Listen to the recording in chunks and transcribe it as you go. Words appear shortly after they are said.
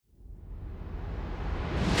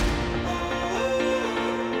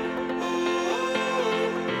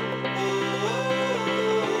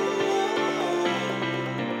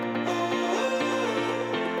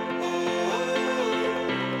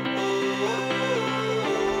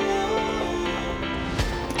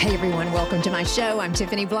Hey everyone, welcome to my show. I'm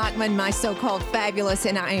Tiffany Blackman, my so-called fabulous,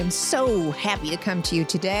 and I am so happy to come to you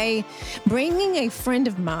today, bringing a friend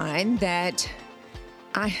of mine that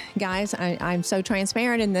I'm so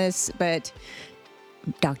transparent in this, but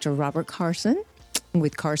Dr. Robert Carson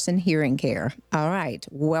with Carson Hearing Care. All right,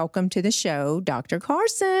 welcome to the show, Dr.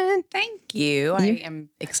 Carson. Thank you. I am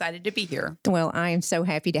excited to be here. Well, I am so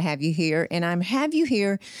happy to have you here, and I have you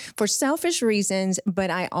here for selfish reasons, but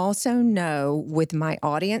I also know with my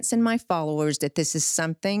audience and my followers that this is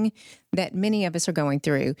something that many of us are going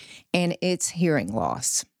through, and it's hearing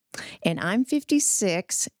loss. And I'm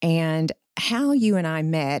 56, and how you and I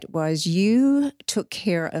met was you took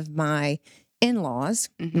care of my in-laws,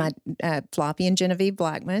 my Floppy and Genevieve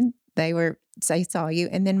Blackman. They saw you,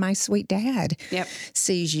 and then my sweet dad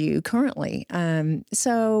sees you currently.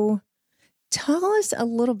 So tell us a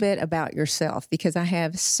little bit about yourself, because I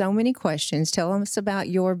have so many questions. Tell us about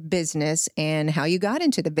your business and how you got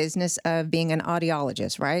into the business of being an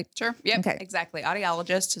audiologist, right? Sure. Yep. Okay. Exactly.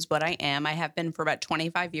 Audiologist is what I am. I have been for about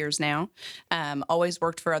 25 years now. Always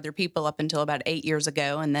worked for other people up until about 8 years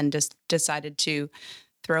ago, and then just decided to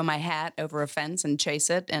throw my hat over a fence and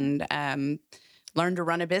chase it, and learn to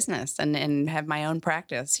run a business and have my own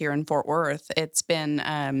practice here in Fort Worth. It's been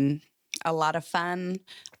a lot of fun,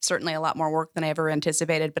 certainly a lot more work than I ever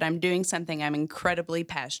anticipated, but I'm doing something I'm incredibly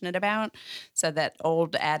passionate about. So that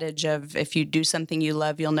old adage of if you do something you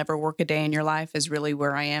love, you'll never work a day in your life is really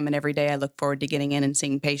where I am. And every day I look forward to getting in and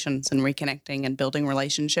seeing patients and reconnecting and building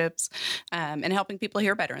relationships and helping people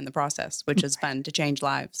hear better in the process, which is fun to change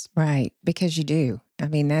lives. Right. Because you do.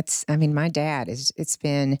 My dad it's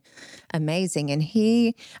been amazing. And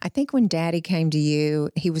I think when Daddy came to you,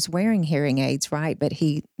 he was wearing hearing aids, right? But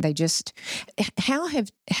how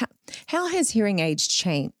has hearing aids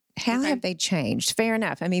changed? How have they changed? Fair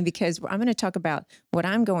enough. Because I'm going to talk about what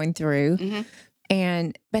I'm going through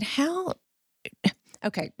okay,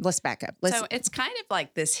 let's back up. So it's kind of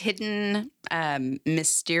like this hidden,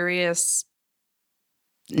 mysterious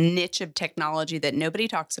niche of technology that nobody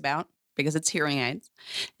talks about, because it's hearing aids.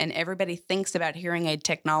 And everybody thinks about hearing aid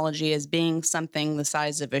technology as being something the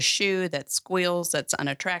size of a shoe that squeals, that's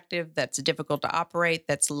unattractive, that's difficult to operate,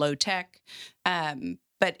 that's low tech.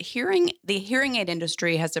 But the hearing aid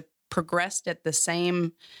industry has progressed at the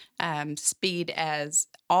same speed as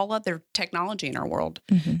all other technology in our world.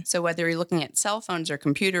 So whether you're looking at cell phones or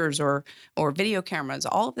computers or video cameras,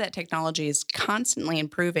 all of that technology is constantly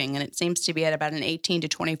improving, and it seems to be at about an 18 to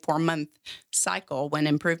 24 month cycle when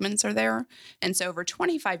improvements are there. And so over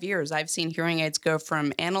 25 years, I've seen hearing aids go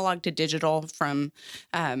from analog to digital, from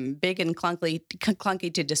big and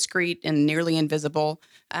clunky to discreet and nearly invisible,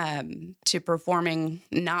 to performing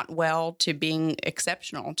not well to being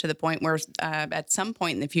exceptional, to the point where at some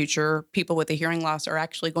point in the future, people with a hearing loss are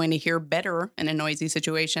actually going to hear better in a noisy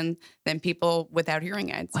situation than people without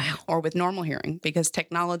hearing aids or with normal hearing, because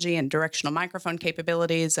technology and directional microphone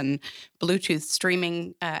capabilities and Bluetooth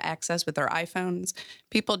streaming access with our iPhones,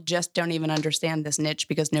 people just don't even understand this niche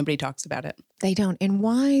because nobody talks about it. They don't. And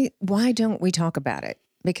why don't we talk about it?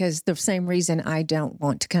 Because the same reason I don't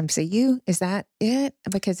want to come see you. Is that it?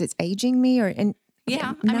 Because it's aging me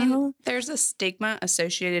Yeah. No? There's a stigma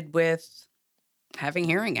associated with having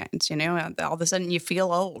hearing aids. All of a sudden you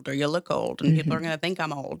feel old or you look old, and people are going to think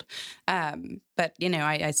I'm old. But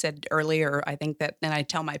I said earlier, I think that, and I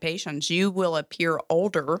tell my patients, you will appear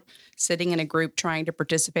older sitting in a group trying to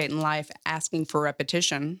participate in life, asking for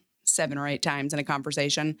repetition 7 or 8 times in a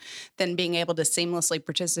conversation, than being able to seamlessly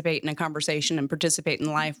participate in a conversation and participate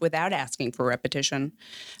in life without asking for repetition.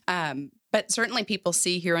 But certainly people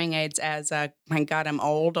see hearing aids as, my God, I'm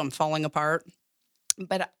old, I'm falling apart.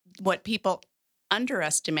 But what people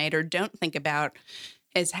underestimate or don't think about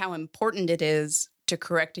is how important it is to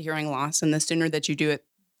correct a hearing loss. And the sooner that you do it,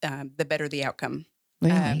 the better the outcome.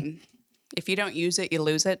 Really? If you don't use it, you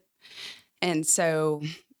lose it. And so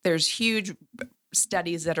there's huge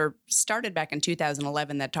studies that are started back in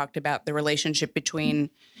 2011 that talked about the relationship between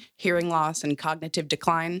hearing loss and cognitive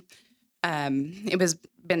decline. It was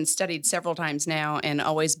been studied several times now, and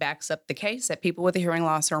always backs up the case that people with a hearing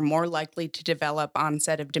loss are more likely to develop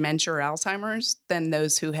onset of dementia or Alzheimer's than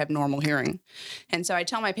those who have normal hearing. And so I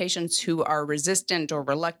tell my patients who are resistant or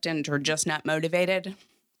reluctant or just not motivated,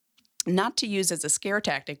 not to use as a scare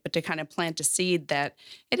tactic, but to kind of plant a seed that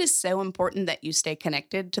it is so important that you stay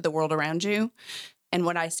connected to the world around you. And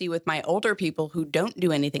what I see with my older people who don't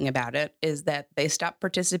do anything about it is that they stop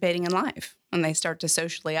participating in life and they start to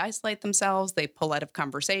socially isolate themselves. They pull out of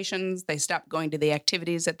conversations. They stop going to the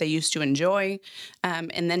activities that they used to enjoy.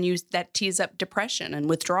 And then that tees up depression and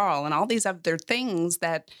withdrawal and all these other things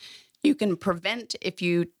that You can prevent if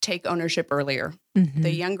you take ownership earlier. Mhm.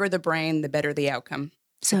 The younger the brain, the better the outcome.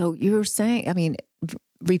 So you're saying, I mean,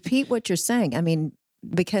 repeat what you're saying. I mean,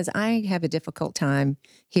 because I have a difficult time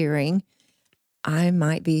hearing, I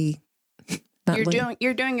might be not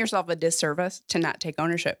You're doing yourself a disservice to not take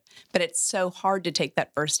ownership, but it's so hard to take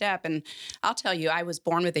that first step. And I'll tell you, I was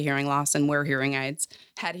born with a hearing loss and wear hearing aids,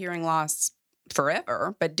 had hearing loss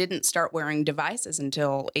forever, but didn't start wearing devices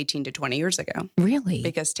until 18 to 20 years ago really.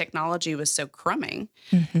 because technology was so crumbing.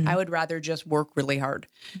 Mhm. I would rather just work really hard.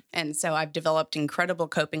 And so I've developed incredible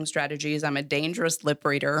coping strategies. I'm a dangerous lip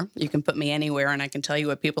reader. You can put me anywhere and I can tell you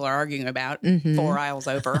what people are arguing about Mhm. 4 aisles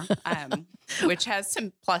over, which has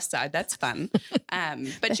some plus side. That's fun.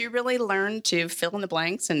 But you really learn to fill in the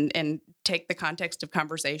blanks and take the context of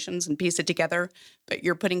conversations and piece it together. But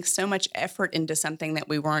you're putting so much effort into something that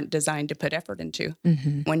we weren't designed to put effort into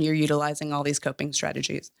Mhm. when you're utilizing all these coping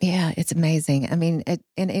strategies. Yeah, it's amazing. I mean,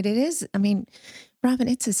 it is. I mean, Robin,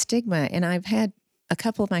 it's a stigma, and I've had a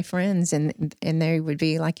couple of my friends, and they would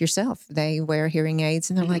be like yourself. They wear hearing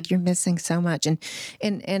aids, and they're like, "You're missing so much." And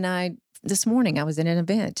I this morning I was in an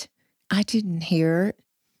event. I didn't hear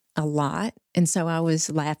a lot, and so I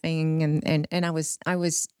was laughing and I was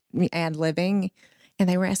ad libbing, and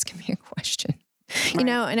they were asking me a question. You Right.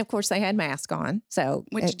 know, and of course they had masks on, so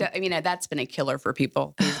I mean, that's been a killer for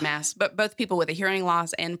people, these masks, but both people with a hearing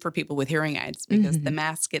loss and for people with hearing aids, because the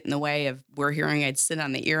masks get in the way of where hearing aids sit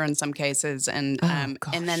on the ear in some cases. And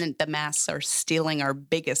then the masks are stealing our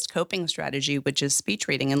biggest coping strategy, which is speech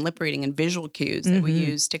reading and lip reading and visual cues that we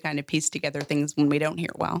use to kind of piece together things when we don't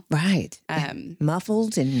hear well. right,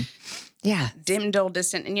 muffled and yeah, Dim, dull,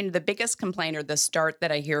 distant. And, the biggest complaint or the start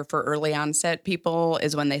that I hear for early onset people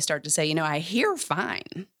is when they start to say, I hear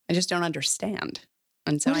fine. I just don't understand.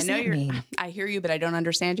 And so What I does know that mean? I hear you, but I don't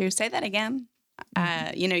understand you. Say that again.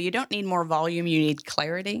 You don't need more volume. You need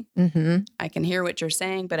clarity. Mm-hmm. I can hear what you're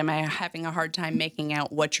saying, but am I having a hard time making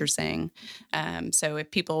out what you're saying? So if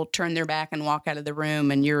people turn their back and walk out of the room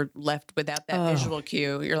and you're left without that visual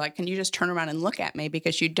cue, you're like, can you just turn around and look at me?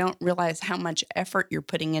 Because you don't realize how much effort you're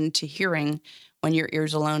putting into hearing when your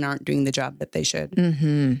ears alone aren't doing the job that they should.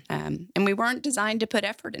 Mm-hmm. And we weren't designed to put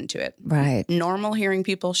effort into it. Right. Normal hearing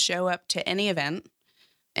people show up to any event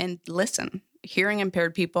and listen. Hearing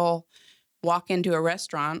impaired people walk into a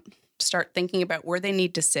restaurant, start thinking about where they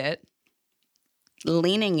need to sit,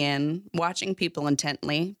 leaning in, watching people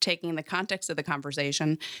intently, taking the context of the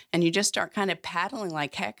conversation, and you just start kind of paddling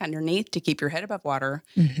like heck underneath to keep your head above water.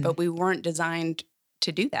 Mm-hmm. But we weren't designed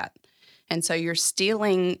to do that. And so you're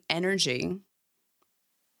stealing energy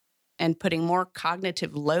and putting more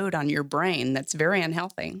cognitive load on your brain that's very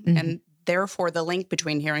unhealthy. Mm-hmm. And therefore, the link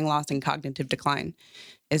between hearing loss and cognitive decline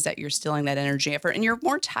is that you're stealing that energy effort and you're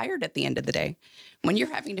more tired at the end of the day. When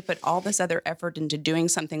you're having to put all this other effort into doing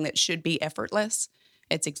something that should be effortless,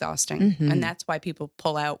 it's exhausting. Mm-hmm. And that's why people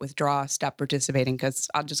pull out, withdraw, stop participating, because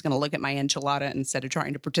I'm just going to look at my enchilada instead of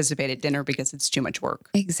trying to participate at dinner because it's too much work.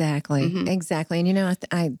 Exactly. Mhm. Exactly.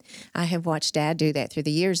 And I have watched Dad do that through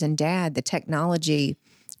the years. And Dad, the technology,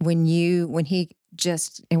 when he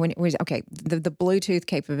just, and when it was, okay, the Bluetooth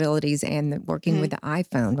capabilities and the working with the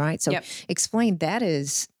iPhone, right? So Yep. explain, that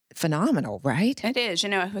is phenomenal, right? It is.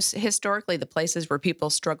 Historically, the places where people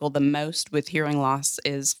struggle the most with hearing loss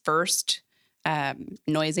is first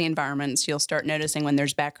noisy environments. You'll start noticing when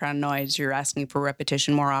there's background noise, you're asking for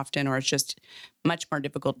repetition more often, or it's just much more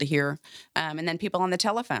difficult to hear. And then people on the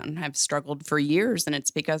telephone have struggled for years, and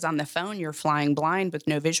it's because on the phone, you're flying blind with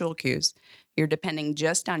no visual cues. You're depending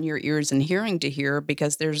just on your ears and hearing to hear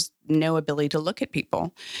because there's no ability to look at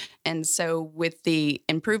people. And so with the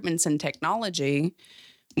improvements in technology,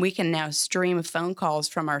 we can now stream phone calls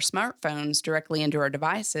from our smartphones directly into our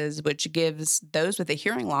devices, which gives those with a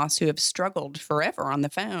hearing loss who have struggled forever on the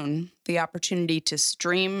phone the opportunity to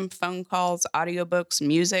stream phone calls, audiobooks,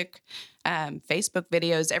 music, Facebook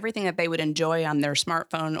videos, everything that they would enjoy on their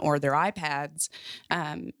smartphone or their iPads.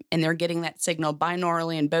 And they're getting that signal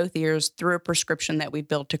binaurally in both ears through a prescription that we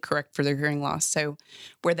built to correct for their hearing loss. So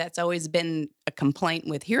where that's always been a complaint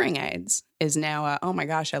with hearing aids is now, oh my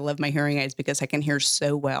gosh, I love my hearing aids because I can hear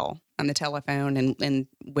so well on the telephone and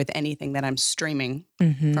with anything that I'm streaming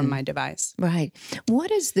from my device. Right.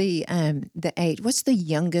 What is the age? What's the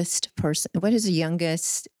youngest person? What is the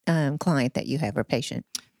youngest client that you have or patient?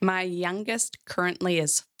 My youngest currently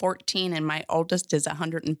is 14 and my oldest is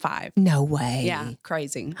 105. No way. Yeah,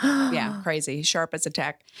 crazy. Yeah, crazy. Sharp as a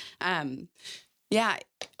tack. Yeah,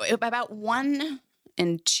 about 1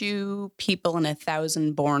 in 2 people in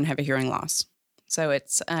 1,000 born have a hearing loss. So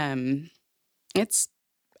it's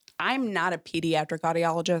I'm not a pediatric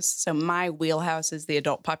audiologist, so my wheelhouse is the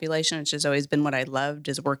adult population. It's just always been what I loved,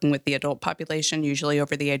 is working with the adult population, usually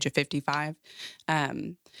over the age of 55.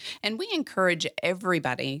 And we encourage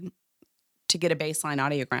everybody to get a baseline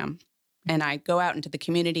audiogram. And I go out into the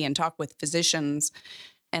community and talk with physicians,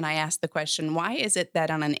 and I ask the question, why is it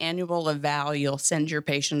that on an annual eval, you'll send your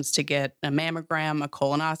patients to get a mammogram, a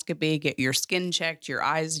colonoscopy, get your skin checked, your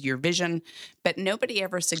eyes, your vision, but nobody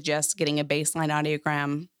ever suggests getting a baseline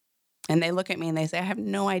audiogram? And they look at me and they say, I have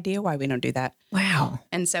no idea why we don't do that. Wow.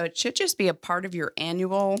 And so it should just be a part of your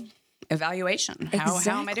annual evaluation. How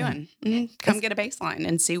am I doing? Come get a baseline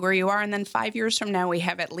and see where you are. And then 5 years from now, we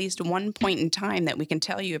have at least one point in time that we can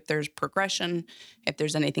tell you if there's progression, if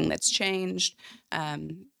there's anything that's changed.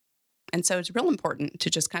 And so it's real important to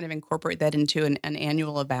just kind of incorporate that into an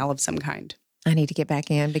annual eval of some kind. I need to get back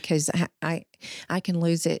in because I can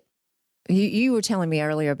lose it. You were telling me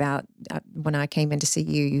earlier about when I came in to see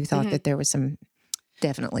you, you thought that there was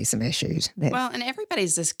definitely some issues. Well, and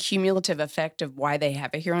everybody's this cumulative effect of why they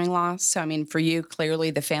have a hearing loss. So, I mean, for you,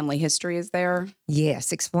 clearly the family history is there.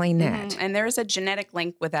 Yes, explain that. And there's a genetic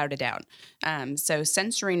link without a doubt. So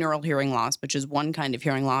sensory neural hearing loss, which is one kind of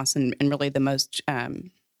hearing loss and really the most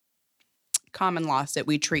common loss that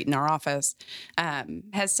we treat in our office,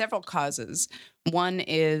 has several causes. One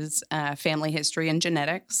is family history and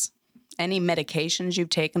genetics, any medications you've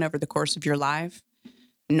taken over the course of your life,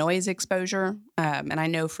 noise exposure. And I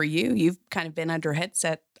know for you, you've kind of been under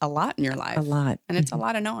headset a lot in your life. A lot. And it's a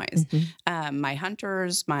lot of noise. My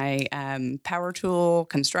hunters, my power tool,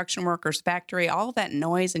 construction workers, factory, all of that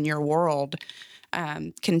noise in your world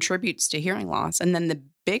contributes to hearing loss. And then the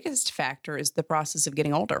biggest factor is the process of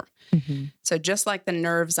getting older. So just like the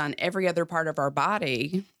nerves on every other part of our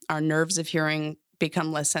body, our nerves of hearing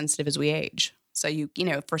become less sensitive as we age. So you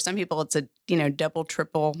know, for some people, it's a, double,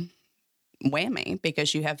 triple whammy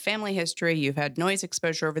because you have family history, you've had noise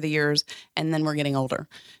exposure over the years, and then we're getting older.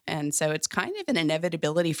 And so it's kind of an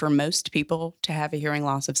inevitability for most people to have a hearing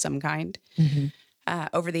loss of some kind.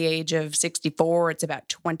 Over the age of 64, it's about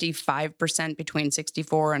 25% between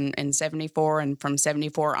 64 and 74. And from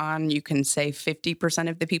 74 on, you can say 50%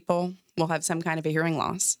 of the people will have some kind of a hearing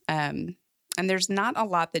loss. And there's not a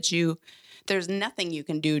lot there's nothing you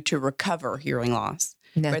can do to recover hearing loss.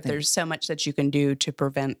 Nothing. But there's so much that you can do to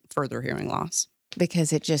prevent further hearing loss.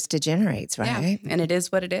 Because it just degenerates, right? Yeah, and it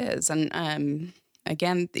is what it is. And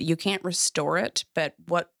again, you can't restore it. But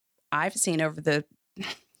what I've seen over the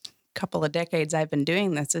couple of decades I've been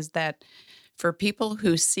doing this is that for people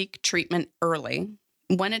who seek treatment early,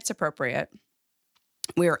 when it's appropriate,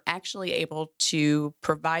 we are actually able to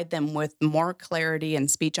provide them with more clarity and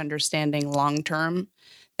speech understanding long-term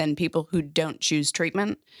than people who don't choose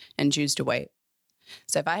treatment and choose to wait.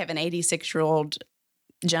 So if I have an 86-year-old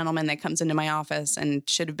gentleman that comes into my office and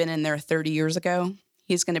should have been in there 30 years ago,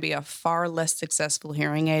 he's going to be a far less successful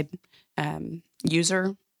hearing aid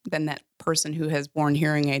user than that person who has worn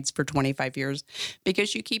hearing aids for 25 years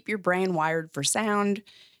because you keep your brain wired for sound,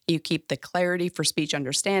 you keep the clarity for speech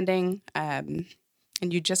understanding, and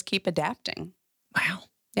you just keep adapting. Wow.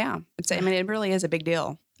 Yeah. It really is a big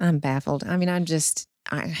deal. I'm baffled. I mean,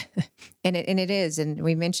 and it is, and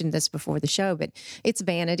we mentioned this before the show, but it's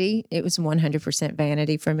vanity. It was 100%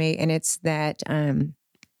 vanity for me. And it's that,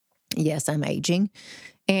 yes, I'm aging.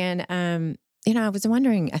 And, I was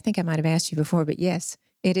wondering, I think I might've asked you before, but yes,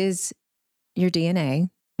 it is your DNA,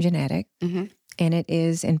 genetic, and it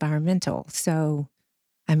is environmental. So,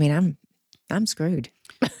 I mean, I'm screwed.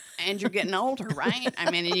 And you're getting older, right?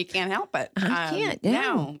 I mean, and you can't help it. I can't.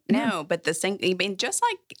 No. But the thing, just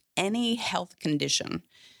like any health condition,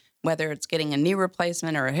 whether it's getting a knee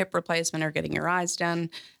replacement or a hip replacement or getting your eyes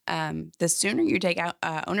done, the sooner you take out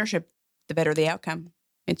ownership, the better the outcome.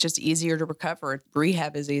 It's just easier to recover.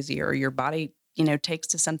 Rehab is easier. Your body, takes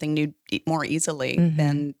to something new more easily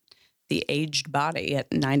than the aged body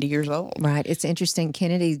at 90 years old. Right. It's interesting.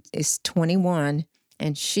 Kennedy is 21.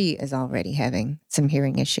 And she is already having some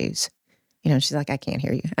hearing issues. She's like, I can't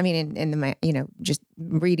hear you. I mean, just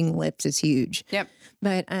reading lips is huge. Yep.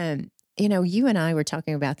 But, you and I were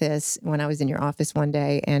talking about this when I was in your office one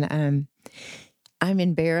day, and I'm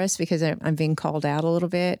embarrassed because I'm being called out a little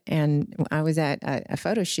bit. And I was at a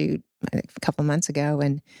photo shoot a couple months ago,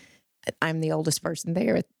 and I'm the oldest person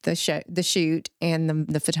there at the shoot, and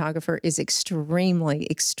the photographer is extremely,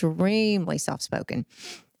 extremely soft-spoken.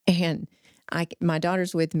 And my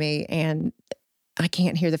daughter's with me, and I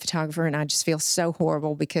can't hear the photographer, and I just feel so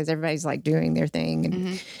horrible because everybody's like doing their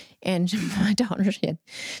thing. And my daughter said,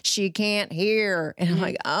 she can't hear. And I'm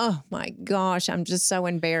like, oh my gosh, I'm just so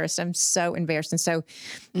embarrassed. I'm so embarrassed. And so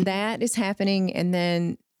that is happening. And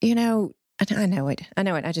then, I know it. I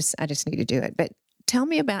know it. I just need to do it. But tell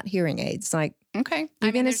me about hearing aids. Like, Okay.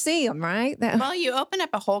 you're going to see them, right? Well, you open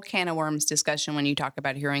up a whole can of worms discussion when you talk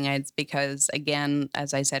about hearing aids because, again,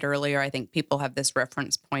 as I said earlier, I think people have this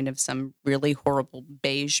reference point of some really horrible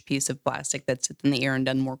beige piece of plastic that sits in the ear and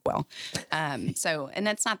doesn't work well. And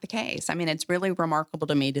that's not the case. I mean, it's really remarkable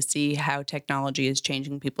to me to see how technology is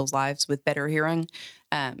changing people's lives with better hearing.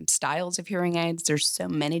 Styles of hearing aids, there's so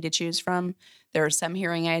many to choose from. There are some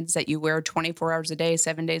hearing aids that you wear 24 hours a day,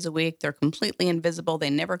 7 days a week. They're completely invisible. They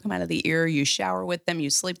never come out of the ear. You shower with them, you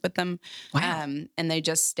sleep with them, Wow. and they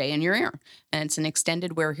just stay in your ear. And it's an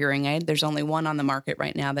extended wear hearing aid. There's only one on the market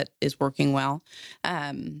right now that is working well.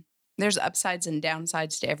 There's upsides and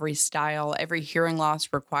downsides to every style. Every hearing loss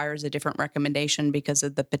requires a different recommendation because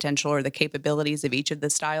of the potential or the capabilities of each of the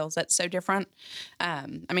styles. That's so different. I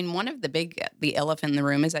mean, one of the elephant in the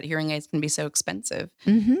room is that hearing aids can be so expensive.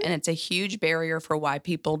 Mm-hmm. And it's a huge barrier for why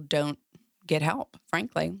people don't get help,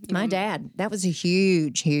 frankly. My dad, that was a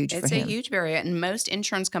huge for It's a him. huge barrier, and most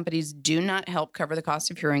insurance companies do not help cover the cost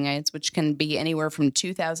of hearing aids, which can be anywhere from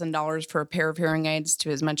 $2,000 for a pair of hearing aids to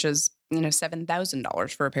as much as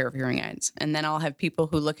 $7,000 for a pair of hearing aids. And then I'll have people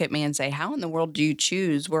who look at me and say, "How in the world do you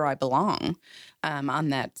choose where I belong on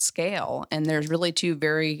that scale?" And there's really two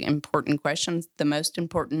very important questions. The most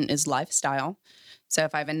important is lifestyle. So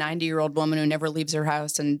if I have a 90-year-old woman who never leaves her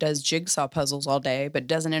house and does jigsaw puzzles all day, but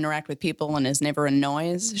doesn't interact with people and is never a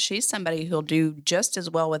noise, she's somebody who'll do just as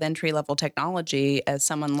well with entry-level technology as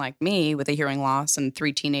someone like me with a hearing loss and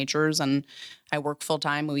 3 teenagers. And I work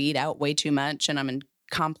full-time. We eat out way too much, and I'm in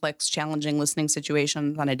complex, challenging listening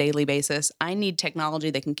situations on a daily basis. I need technology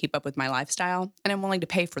that can keep up with my lifestyle, and I'm willing to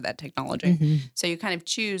pay for that technology. Mm-hmm. So you kind of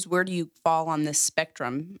choose, where do you fall on this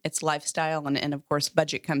spectrum? It's lifestyle, and of course,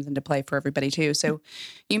 budget comes into play for everybody too. So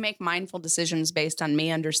you make mindful decisions based on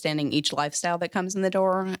me understanding each lifestyle that comes in the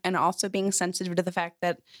door, and also being sensitive to the fact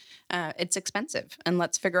that it's expensive. And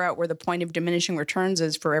let's figure out where the point of diminishing returns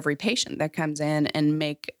is for every patient that comes in, and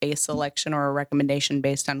make a selection or a recommendation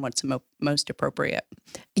based on what's most appropriate.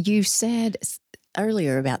 You said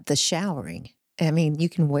earlier about the showering. I mean, you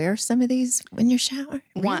can wear some of these when you're showering.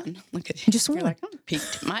 Really? One. Look at you. Just You're one. like, I'm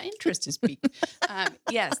piqued. My interest is piqued.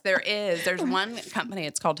 Yes, there is. There's one company.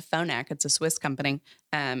 It's called Phonak. It's a Swiss company.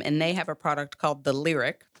 And they have a product called the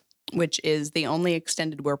Lyric, which is the only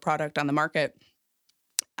extended wear product on the market.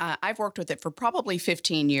 I've worked with it for probably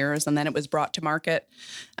 15 years, and then it was brought to market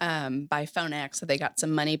by Phonak, so they got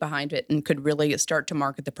some money behind it and could really start to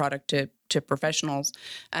market the product to professionals.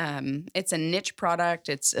 It's a niche product.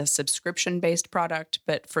 It's a subscription-based product,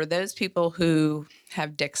 but for those people who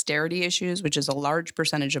have dexterity issues, which is a large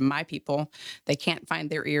percentage of my people, they can't find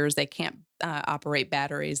their ears, they can't operate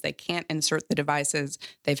batteries, they can't insert the devices,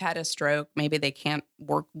 they've had a stroke, maybe they can't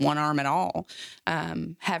work one arm at all.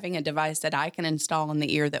 Having a device that I can install in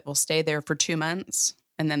the ear that will stay there for 2 months,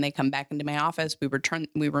 and then they come back into my office,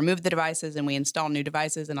 we remove the devices and we install new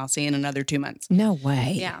devices, and I'll see you in another 2 months. No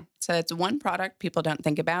way. Yeah. So it's one product people don't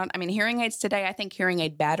think about. I mean, hearing aids today, I think hearing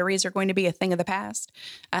aid batteries are going to be a thing of the past.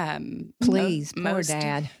 Please, poor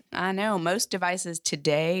Dad. I know most devices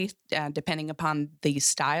today, depending upon the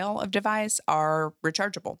style of device, are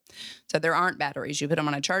rechargeable. So there aren't batteries. You put them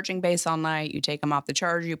on a charging base all night, you take them off the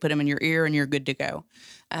charger, you put them in your ear, and you're good to go.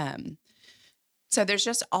 So there's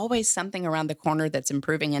just always something around the corner that's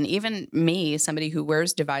improving. And even me, somebody who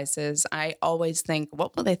wears devices, I always think,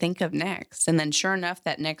 what will they think of next? And then sure enough,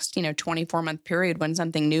 that next, 24-month period when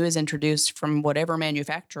something new is introduced from whatever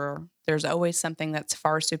manufacturer, there's always something that's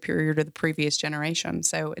far superior to the previous generation.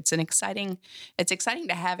 So it's exciting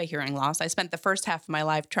to have a hearing loss. I spent the first half of my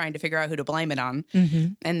life trying to figure out who to blame it on. Mm-hmm.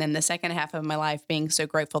 And then the second half of my life being so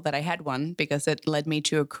grateful that I had one, because it led me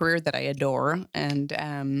to a career that I adore.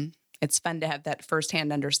 And, it's fun to have that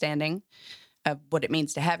firsthand understanding of what it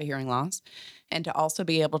means to have a hearing loss, and to also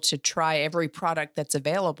be able to try every product that's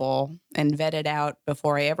available and vet it out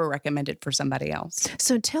before I ever recommend it for somebody else.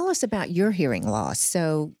 So tell us about your hearing loss.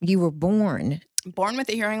 So you were born with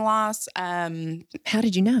a hearing loss. How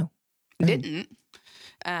did you know? Didn't.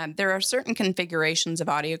 There are certain configurations of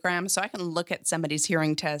audiograms, so I can look at somebody's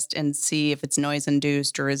hearing test and see if it's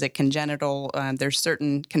noise-induced or is it congenital. There's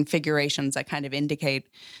certain configurations that kind of indicate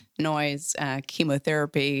noise,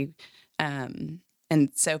 chemotherapy. And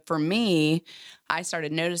so for me, I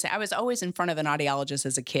started noticing, I was always in front of an audiologist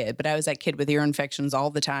as a kid, but I was that kid with ear infections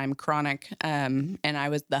all the time, chronic. And I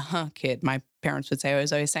was the kid. My parents would say, I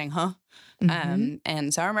was always saying, Mm-hmm.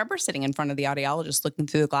 And so I remember sitting in front of the audiologist looking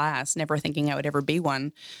through the glass, never thinking I would ever be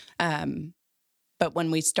one. But when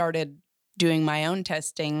we started doing my own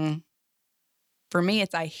testing, for me,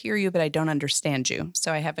 it's I hear you, but I don't understand you.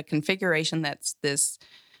 So I have a configuration that's this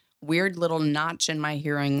weird little notch in my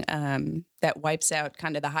hearing that wipes out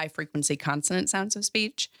kind of the high frequency consonant sounds of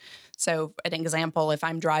speech. So an example, if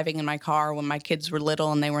I'm driving in my car when my kids were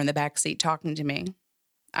little and they were in the back seat talking to me,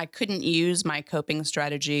 I couldn't use my coping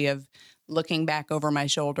strategy of looking back over my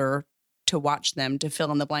shoulder to watch them to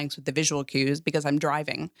fill in the blanks with the visual cues because I'm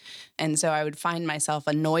driving. And so I would find myself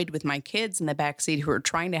annoyed with my kids in the backseat who are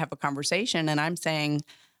trying to have a conversation. And I'm saying,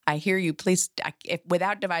 I hear you, please,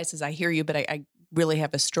 without devices, I hear you, but I really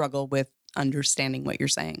have a struggle with understanding what you're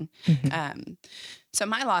saying. Mm-hmm. So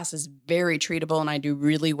my loss is very treatable and I do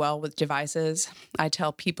really well with devices. I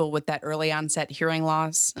tell people with that early onset hearing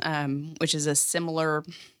loss, which is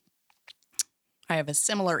I have a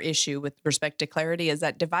similar issue with respect to clarity, is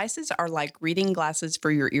that devices are like reading glasses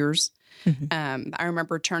for your ears. Mm-hmm. I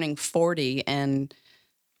remember turning 40 and,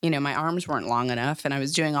 my arms weren't long enough and I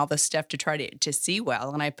was doing all this stuff to try to see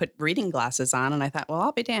well. And I put reading glasses on and I thought, well,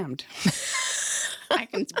 I'll be damned. I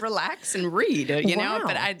can relax and read, but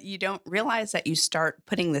you don't realize that you start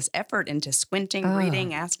putting this effort into squinting,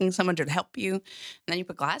 reading, asking someone to help you. And then you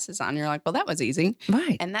put glasses on and you're like, well, that was easy.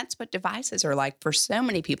 Right. And that's what devices are like for so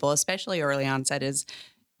many people, especially early onset, is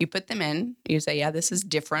you put them in, you say, yeah, this is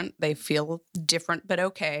different. They feel different, but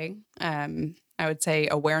okay. I would say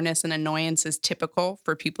awareness and annoyance is typical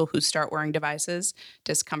for people who start wearing devices.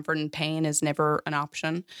 Discomfort and pain is never an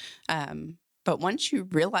option. But once you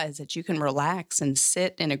realize that you can relax and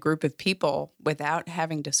sit in a group of people without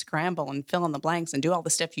having to scramble and fill in the blanks and do all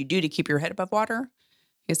the stuff you do to keep your head above water,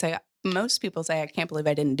 most people say, I can't believe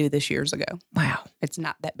I didn't do this years ago. Wow. It's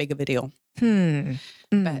not that big of a deal.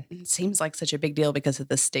 But it seems like such a big deal because of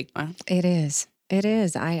the stigma. It is. It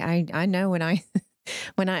is. I know when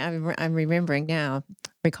I'm remembering now,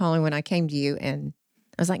 recalling when I came to you and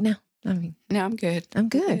I was like, no, I'm good. I'm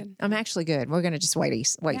good. I'm actually good. We're going to just wait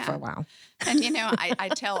for a while. And, I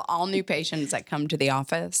tell all new patients that come to the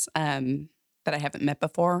office that I haven't met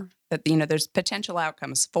before that, there's potential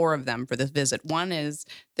outcomes, 4 of them for this visit. One is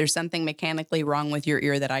there's something mechanically wrong with your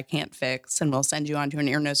ear that I can't fix, and we'll send you on to an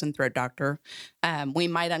ear, nose, and throat doctor. We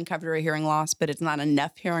might uncover a hearing loss, but it's not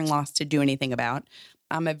enough hearing loss to do anything about.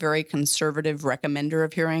 I'm a very conservative recommender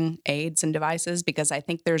of hearing aids and devices because I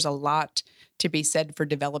think there's a lot to be said for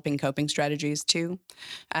developing coping strategies too.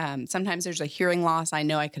 Sometimes there's a hearing loss. I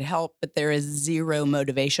know I could help, but there is zero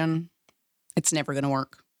motivation. It's never going to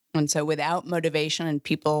work. And so without motivation and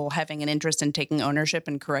people having an interest in taking ownership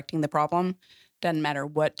and correcting the problem, doesn't matter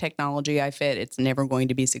what technology I fit, it's never going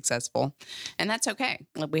to be successful. And that's okay.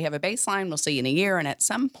 We have a baseline. We'll see you in a year. And at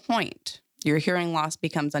some point, your hearing loss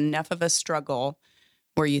becomes enough of a struggle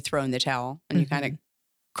where you throw in the towel and you kind of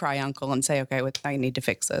cry uncle and say, okay, I need to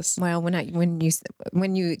fix this. Well, when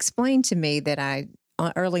you explained to me that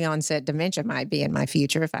early onset dementia might be in my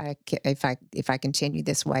future if I continue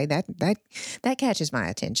this way, that catches my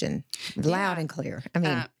attention loud and clear.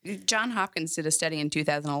 John Hopkins did a study in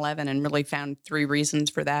 2011 and really found 3 reasons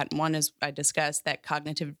for that. One is I discussed that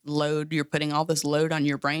cognitive load. You're putting all this load on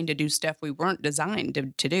your brain to do stuff we weren't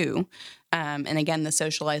designed to do. And again, the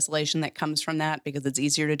social isolation that comes from that because it's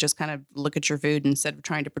easier to just kind of look at your food instead of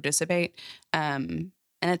trying to participate. And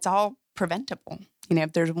it's all preventable.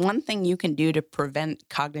 If there's one thing you can do to prevent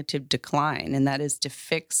cognitive decline, and that is to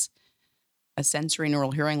fix a sensory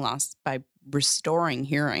neural hearing loss by restoring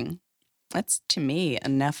hearing, that's to me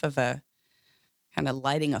enough of a kind of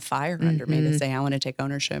lighting a fire under me to say I want to take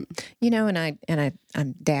ownership.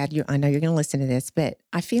 I'm Dad. I know you're going to listen to this, but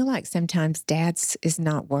I feel like sometimes Dad's is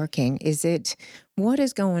not working. What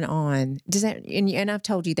is going on? Does that? And I've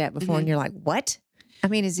told you that before, and you're like, what?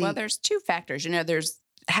 Well, there's 2 factors. There's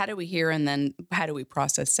how do we hear and then how do we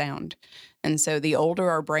process sound? And so the older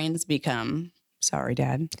our brains become, sorry,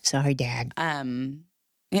 Dad,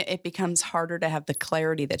 it becomes harder to have the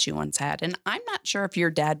clarity that you once had. And I'm not sure if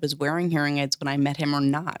your dad was wearing hearing aids when I met him or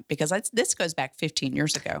not, because this goes back 15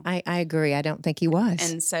 years ago. I agree. I don't think he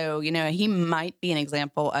was. And so, he might be an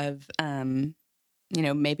example of,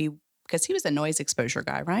 maybe because he was a noise exposure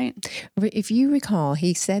guy, right? If you recall,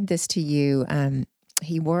 he said this to you,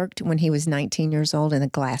 he worked when he was 19 years old in a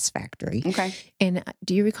glass factory. Okay. And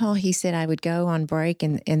do you recall he said I would go on break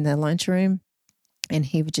in the lunchroom and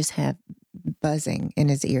he would just have buzzing in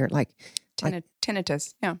his ear, like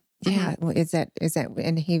tinnitus. Yeah. Yeah. Well, is that,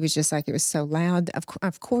 and he was just like, it was so loud.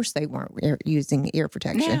 Of course they weren't using ear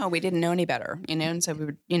protection. No, we didn't know any better, and so we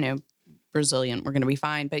would, resilient. We're going to be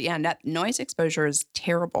fine. But yeah, noise exposure is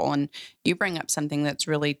terrible. And you bring up something that's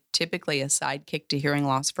really typically a sidekick to hearing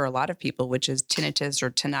loss for a lot of people, which is tinnitus or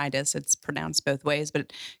tinnitus. It's pronounced both ways,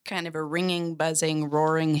 but kind of a ringing, buzzing,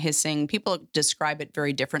 roaring, hissing. People describe it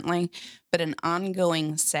very differently, but an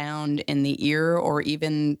ongoing sound in the ear or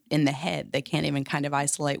even in the head, they can't even kind of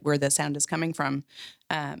isolate where the sound is coming from,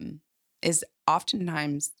 is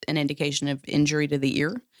oftentimes an indication of injury to the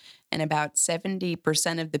ear. And about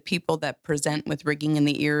 70% of the people that present with ringing in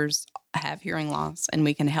the ears have hearing loss, and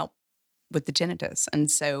we can help with the tinnitus. And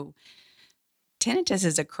so tinnitus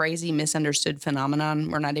is a crazy misunderstood phenomenon.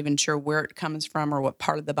 We're not even sure where it comes from or what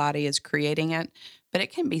part of the body is creating it, but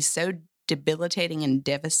it can be so debilitating and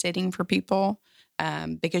devastating for people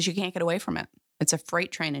because you can't get away from it. It's a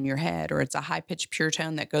freight train in your head, or it's a high-pitched pure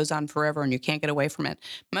tone that goes on forever and you can't get away from it.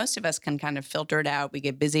 Most of us can kind of filter it out. We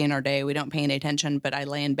get busy in our day. We don't pay any attention, but I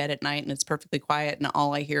lay in bed at night and it's perfectly quiet and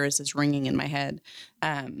all I hear is this ringing in my head.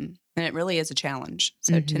 And it really is a challenge.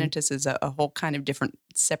 So tinnitus is a whole kind of different,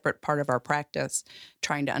 separate part of our practice,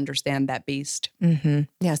 trying to understand that beast.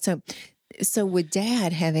 Yeah. So with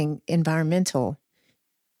Dad having environmental,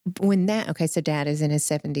 so Dad is in his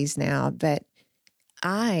 70s now, but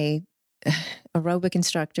aerobic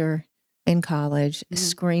instructor in college,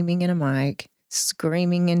 screaming in a mic,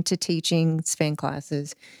 screaming into teaching spin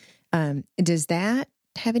classes. Does that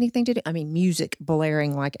have anything to do? I mean, music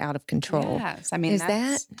blaring like out of control. Yes. I mean,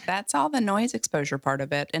 that's all the noise exposure part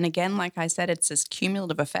of it. And again, like I said, it's this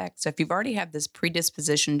cumulative effect. So if you've already have this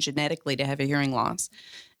predisposition genetically to have a hearing loss,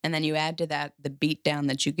 and then you add to that the beat down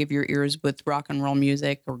that you give your ears with rock and roll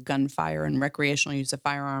music or gunfire and recreational use of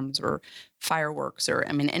firearms or fireworks or,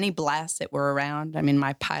 I mean, any blasts that were around. I mean,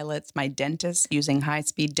 my pilots, my dentists using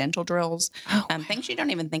high-speed dental drills, things you don't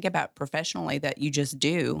even think about professionally that you just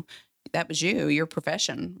do. That was you. Your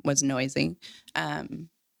profession was noisy.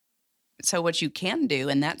 So what you can do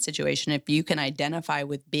in that situation, if you can identify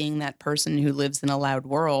with being that person who lives in a loud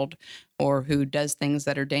world or who does things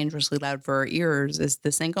that are dangerously loud for our ears, is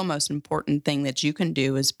the single most important thing that you can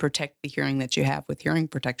do is protect the hearing that you have with hearing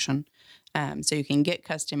protection. So you can get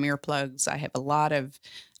custom earplugs. I have a lot of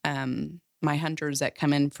my hunters that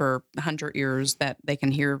come in for hunter ears that they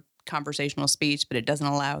can hear conversational speech, but it doesn't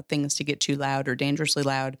allow things to get too loud or dangerously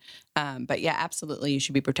loud. But yeah, absolutely, you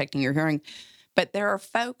should be protecting your hearing. But there are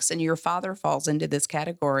folks, and your father falls into this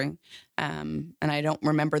category, and I don't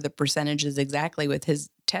remember the percentages exactly with his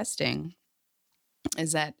testing,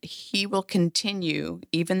 is that he will continue,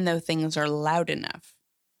 even though things are loud enough,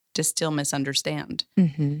 to still misunderstand.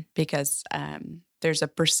 Because there's a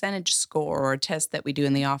percentage score or a test that we do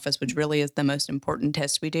in the office, which really is the most important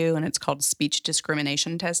test we do, and it's called speech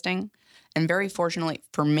discrimination testing. And very fortunately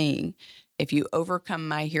for me, if you overcome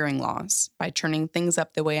my hearing loss by turning things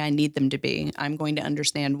up the way I need them to be, I'm going to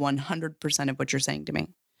understand 100% of what you're saying to me.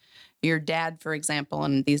 Your dad, for example,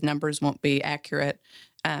 and these numbers won't be accurate,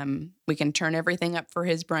 we can turn everything up for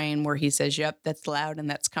his brain where he says, yep, that's loud and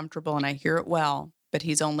that's comfortable and I hear it well, but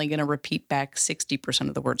he's only going to repeat back 60%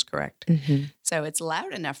 of the words correct. So it's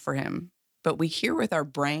loud enough for him, but we hear with our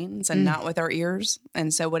brains and not with our ears.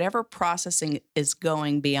 And so whatever processing is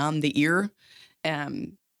going beyond the ear,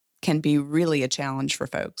 can be really a challenge for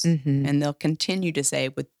folks. And they'll continue to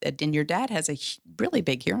say, and your dad has a really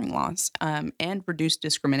big hearing loss and reduced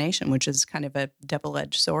discrimination, which is kind of a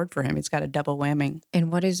double-edged sword for him. He's got a double whammy.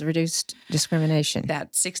 And what is reduced discrimination?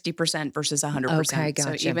 That 60% versus 100%. Okay,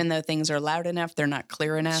 gotcha. So even though things are loud enough, they're not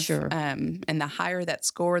clear enough. Sure. And the higher that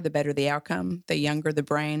score, the better the outcome. The younger the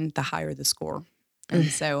brain, the higher the score. And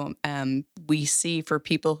so we see for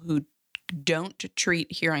people who don't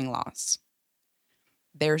treat hearing loss,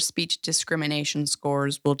 their speech discrimination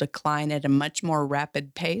scores will decline at a much more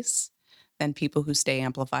rapid pace than people who stay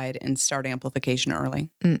amplified and start amplification early.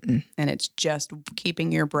 And it's just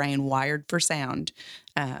keeping your brain wired for sound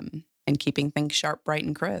and keeping things sharp, bright,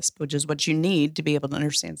 and crisp, which is what you need to be able to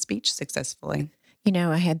understand speech successfully. You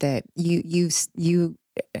know, I had you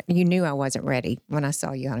knew I wasn't ready when I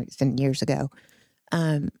saw you. It's been years ago.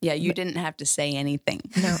 Yeah, you didn't have to say anything.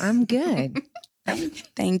 No, I'm good.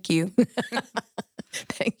 Thank you.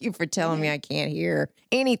 Thank you for telling me I can't hear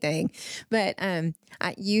anything. But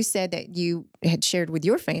you said that you had shared with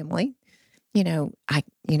your family,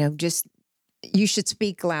 just you should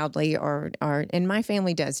speak loudly and my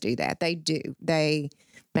family does do that. They do. They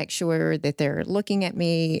make sure that they're looking at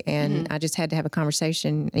me, and I just had to have a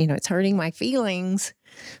conversation. It's hurting my feelings,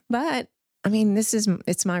 but I mean,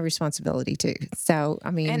 it's my responsibility too. So,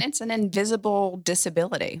 I mean, and it's an invisible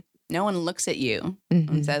disability. No one looks at you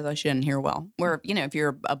and says, I shouldn't hear well. Where, if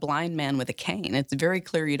you're a blind man with a cane, it's very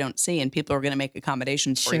clear you don't see, and people are going to make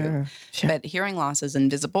accommodations for you. Sure. But hearing loss is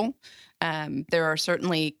invisible. There are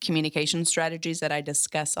certainly communication strategies that I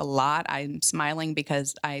discuss a lot. I'm smiling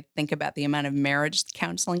because I think about the amount of marriage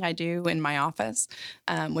counseling I do in my office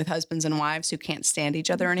with husbands and wives who can't stand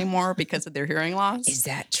each other anymore because of their hearing loss. Is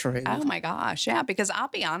that true? Oh my gosh. Yeah. Because I'll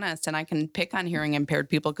be honest, and I can pick on hearing impaired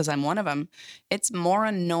people because I'm one of them. It's more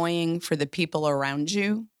annoying for the people around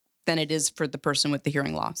you than it is for the person with the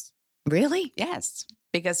hearing loss. Really? Yes.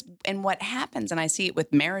 Because, and what happens, and I see it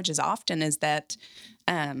with marriages often, is that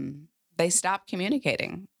they stop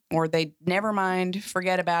communicating, or they never mind,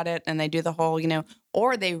 forget about it, and they do the whole,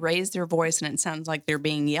 or they raise their voice and it sounds like they're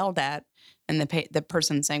being yelled at, and the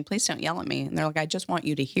person's saying, please don't yell at me. And they're like, I just want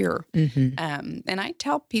you to hear. And I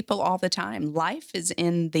tell people all the time, life is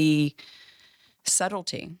in the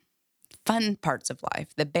subtlety, fun parts of life,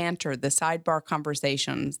 the banter, the sidebar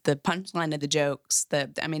conversations, the punchline of the jokes,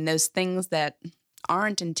 those things that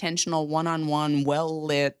aren't intentional, one-on-one,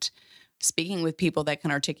 well-lit, speaking with people that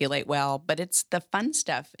can articulate well, but it's the fun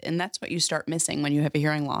stuff. And that's what you start missing when you have a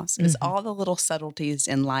hearing loss, is all the little subtleties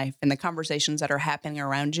in life and the conversations that are happening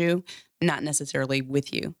around you, not necessarily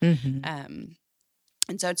with you. And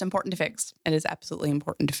so it's important to fix. It is absolutely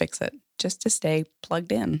important to fix it, just to stay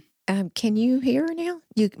plugged in. Can you hear now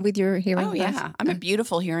with your hearing loss? Yeah. I'm a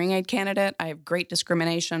beautiful hearing aid candidate. I have great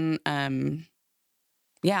discrimination.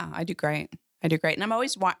 Yeah, I do great. And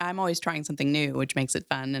I'm always trying something new, which makes it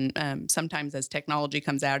fun. And sometimes as technology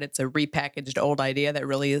comes out, it's a repackaged old idea that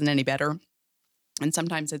really isn't any better. And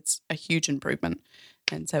sometimes it's a huge improvement.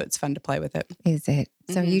 And so it's fun to play with it. Is it?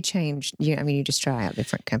 So you changed, you just try out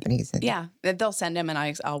different companies. Yeah, they'll send them and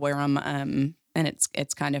I'll wear them. And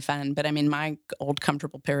it's kind of fun. But I mean, my old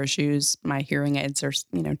comfortable pair of shoes, my hearing aids are,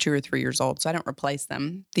 2 or 3 years old, so I don't replace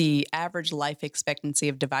them. The average life expectancy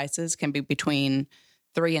of devices can be between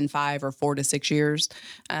 3 and 5 or 4 to 6 years.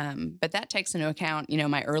 But that takes into account,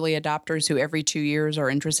 my early adopters who every 2 years are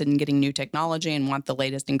interested in getting new technology and want the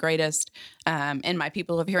latest and greatest. And my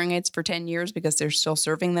people who have hearing aids for 10 years because they're still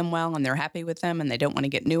serving them well and they're happy with them and they don't want to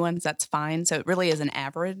get new ones. That's fine. So it really is an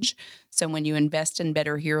average. So when you invest in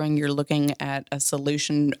better hearing, you're looking at a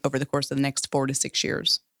solution over the course of the next 4 to 6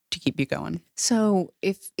 years to keep you going. So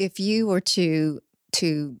if you were to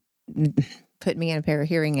put me in a pair of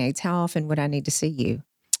hearing aids, how often would I need to see you?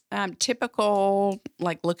 Typical,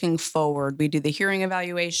 like looking forward, we do the hearing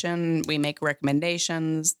evaluation, we make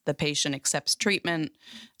recommendations, the patient accepts treatment.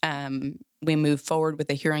 We move forward with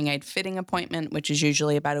a hearing aid fitting appointment, which is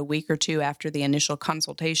usually about a week or 2 after the initial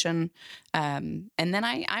consultation. And then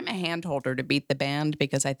I'm a hand holder to beat the band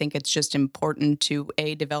because I think it's just important to,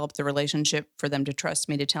 develop the relationship, for them to trust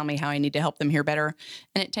me, to tell me how I need to help them hear better.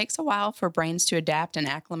 And it takes a while for brains to adapt and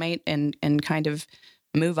acclimate and kind of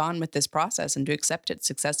move on with this process and to accept it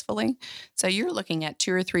successfully. So you're looking at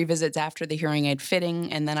 2 or 3 visits after the hearing aid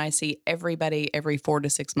fitting. And then I see everybody every 4 to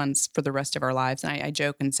 6 months for the rest of our lives. And I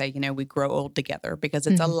joke and say, we grow old together because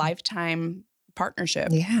it's a lifetime partnership.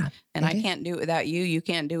 Yeah. And I can't do it without you. You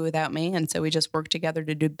can't do it without me. And so we just work together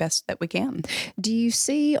to do the best that we can. Do you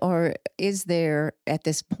see, or is there at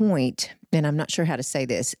this point, and I'm not sure how to say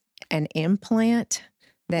this, an implant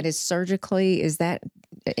that is surgically, is that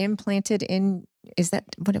implanted in? Is that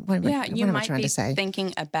what am I trying to say?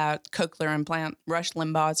 Thinking about cochlear implant. Rush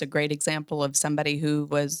Limbaugh is a great example of somebody who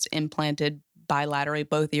was implanted bilaterally.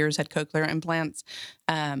 Both ears had cochlear implants.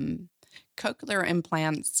 Cochlear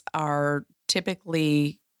implants are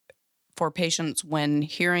typically for patients when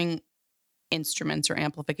hearing instruments or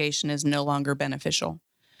amplification is no longer beneficial.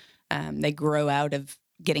 They grow out of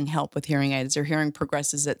getting help with hearing aids. Their hearing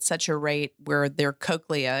progresses at such a rate where their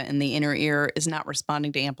cochlea in the inner ear is not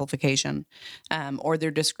responding to amplification, or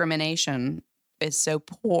their discrimination is so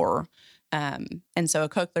poor. And so a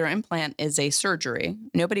cochlear implant is a surgery.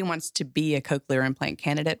 Nobody wants to be a cochlear implant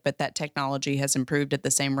candidate, but that technology has improved at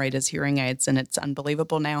the same rate as hearing aids, and it's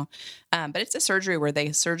unbelievable now. But it's a surgery where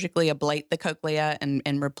they surgically ablate the cochlea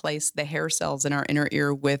and replace the hair cells in our inner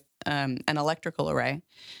ear with an electrical array.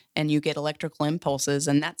 And you get electrical impulses,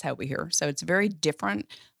 and that's how we hear. So it's very different.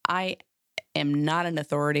 I am not an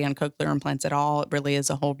authority on cochlear implants at all. It really is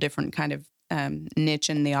a whole different kind of niche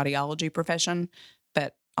in the audiology profession,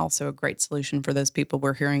 but also a great solution for those people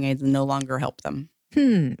where hearing aids no longer help them.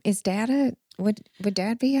 Is Dad would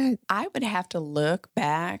Dad be a? I would have to look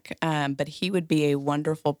back, but he would be a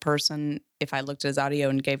wonderful person if I looked at his audio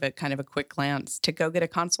and gave it kind of a quick glance to go get a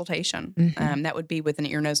consultation. That would be with an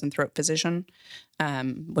ear, nose, and throat physician,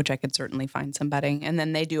 which I could certainly find somebody. And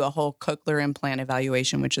then they do a whole cochlear implant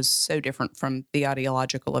evaluation, which is so different from the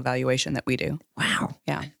audiological evaluation that we do. Wow.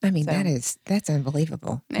 Yeah. I mean, that's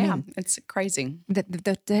unbelievable. Yeah, it's crazy.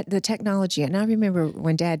 The technology. And I remember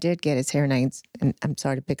when Dad did get his hearing aids, and I'm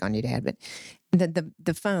sorry to pick on you, Dad, but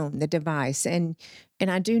the phone, the device, and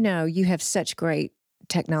I do know you have such great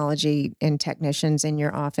technology and technicians in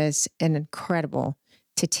your office, and incredible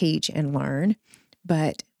to teach and learn.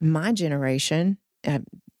 But my generation,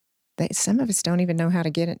 some of us don't even know how to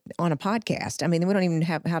get it on a podcast. I mean, we don't even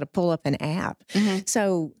have how to pull up an app.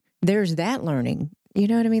 So there's that learning. You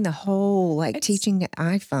know what I mean? The whole teaching the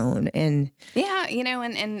iPhone and yeah,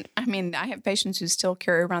 and I mean, I have patients who still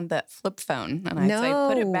carry around that flip phone, and I say,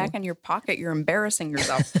 put it back in your pocket. You're embarrassing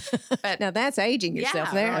yourself. But now that's aging yourself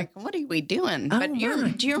yeah, there. like, what are we doing? Oh, But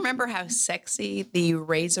do you remember how sexy the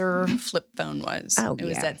Razor flip phone was? Oh, it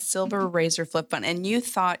was yeah. that silver Razor flip phone, and you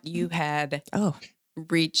thought you had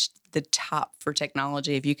reached the top for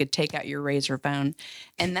technology if you could take out your Razor phone.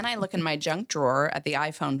 And then I look in my junk drawer at the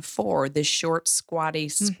iPhone 4, this short, squatty,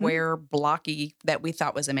 square, blocky that we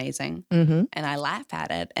thought was amazing. And I laugh at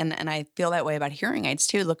it. And I feel that way about hearing aids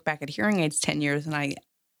too. Look back at hearing aids 10 years and I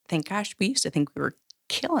think, gosh, we used to think we were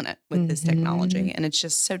killing it with this technology. And it's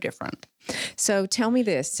just so different. So tell me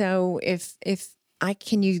this. So if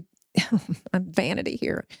can you, I'm vanity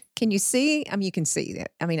here. Can you see? I mean, you can see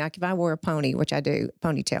that. I mean, if I wore a pony, which I do,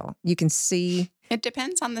 ponytail, you can see. It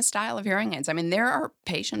depends on the style of hearing aids. I mean, there are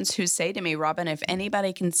patients who say to me, Robin, if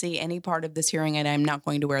anybody can see any part of this hearing aid, I'm not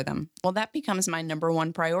going to wear them. Well, that becomes my number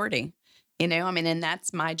one priority. I mean, and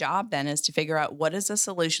that's my job then, is to figure out what is a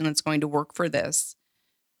solution that's going to work for this.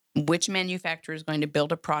 Which manufacturer is going to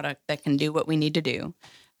build a product that can do what we need to do.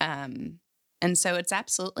 And so it's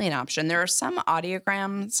absolutely an option. There are some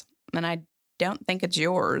audiograms, and I don't think it's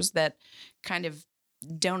yours, that kind of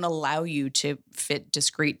don't allow you to fit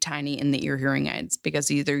discrete, tiny in the ear hearing aids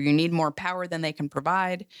because either you need more power than they can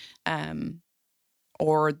provide,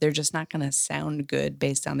 or they're just not going to sound good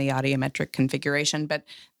based on the audiometric configuration. But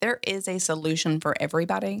there is a solution for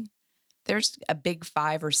everybody. There's a big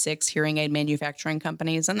 5 or 6 hearing aid manufacturing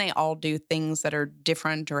companies, and they all do things that are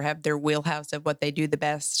different or have their wheelhouse of what they do the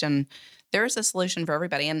best. And there's a solution for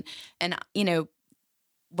everybody. And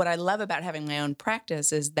what I love about having my own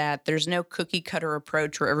practice is that there's no cookie cutter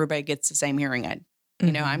approach where everybody gets the same hearing aid.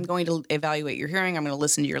 I'm going to evaluate your hearing. I'm going to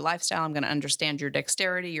listen to your lifestyle. I'm going to understand your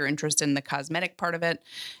dexterity, your interest in the cosmetic part of it.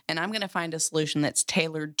 And I'm going to find a solution that's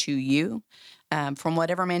tailored to you from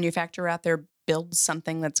whatever manufacturer out there builds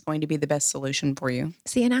something that's going to be the best solution for you.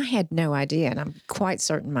 See, and I had no idea, and I'm quite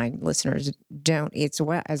certain my listeners don't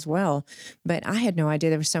as well, but I had no idea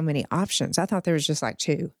there were so many options. I thought there was just like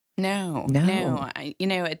 2. No. It's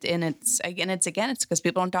because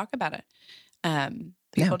people don't talk about it.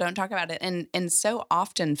 People don't talk about it. And so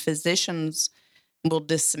often physicians will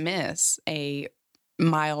dismiss a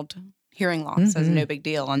mild hearing loss as no big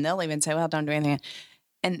deal. And they'll even say, well, don't do anything.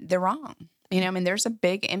 And they're wrong. There's a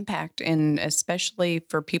big impact, especially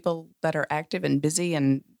for people that are active and busy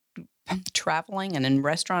and traveling and in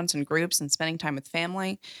restaurants and groups and spending time with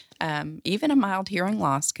family. Even a mild hearing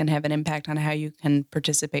loss can have an impact on how you can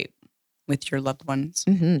participate with your loved ones.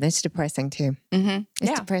 It's depressing too.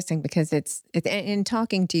 It's depressing because it's in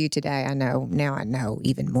talking to you today, I know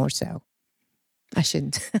even more so. I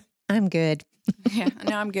shouldn't. I'm good.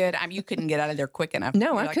 No, I'm good. You couldn't get out of there quick enough.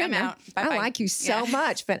 No, I couldn't. I'm out. Bye-bye. I like you so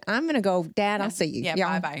much, but I'm going to go, Dad, I'll see you. Yeah,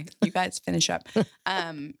 bye-bye. You guys finish up.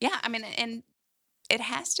 And it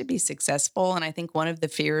has to be successful. And I think one of the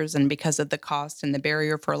fears, and because of the cost and the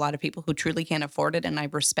barrier for a lot of people who truly can't afford it, and I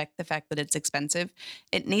respect the fact that it's expensive,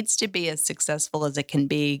 it needs to be as successful as it can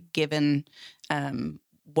be given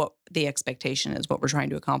what the expectation is, what we're trying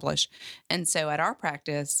to accomplish. And so at our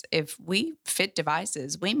practice, if we fit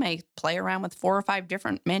devices, we may play around with 4 or 5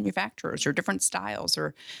 different manufacturers or different styles,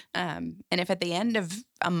 or and if at the end of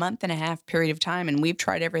a month and a half period of time and we've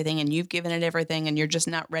tried everything and you've given it everything and you're just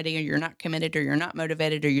not ready, or you're not committed, or you're not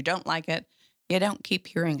motivated, or you don't like it, you don't keep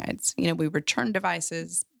hearing aids. We return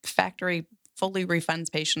devices. Factory fully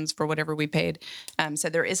refunds patients for whatever we paid. So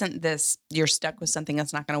there isn't this, you're stuck with something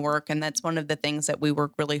that's not going to work. And that's one of the things that we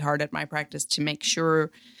work really hard at my practice to make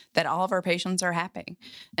sure that all of our patients are happy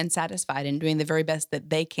and satisfied and doing the very best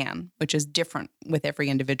that they can, which is different with every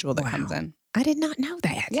individual that comes in. I did not know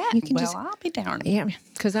that. Yeah. I'll be darned. Yeah,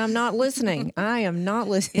 because I'm not listening. I am not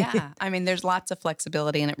listening. Yeah. There's lots of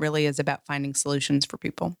flexibility, and it really is about finding solutions for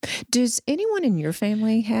people. Does anyone in your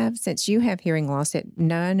family have, since you have hearing loss, that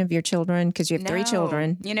none of your children, because you have 3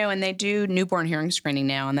 children? And they do newborn hearing screening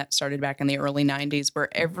now, and that started back in the early 90s, where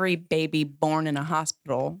every baby born in a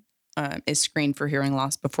hospital is screened for hearing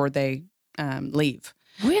loss before they leave.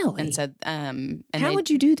 Really? And so, how would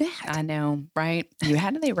you do that? I know, right?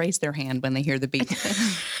 How do they raise their hand when they hear the beep?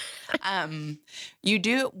 You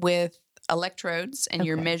do it with electrodes, and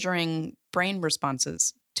you're measuring brain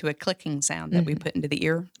responses to a clicking sound that we put into the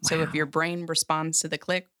ear. So if your brain responds to the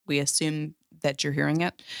click, we assume that you're hearing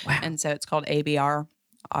it. Wow. And so it's called ABR,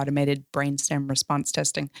 Automated Brainstem Response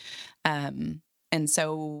Testing. And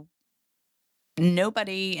so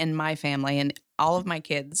nobody in my family and all of my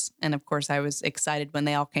kids, and of course I was excited when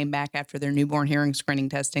they all came back after their newborn hearing screening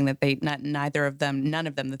testing that none of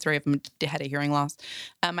them, the three of them had a hearing loss.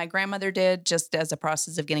 My grandmother did, just as a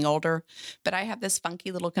process of getting older, but I have this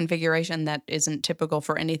funky little configuration that isn't typical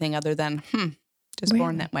for anything other than, just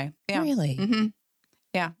born that way. Yeah. Really? Mm-hmm.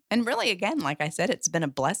 Yeah. And really, again, like I said, it's been a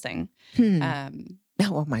blessing.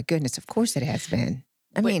 Oh, my goodness. Of course it has been.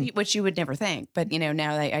 I mean, which you would never think, but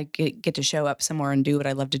now I get to show up somewhere and do what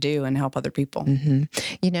I love to do and help other people.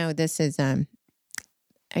 This is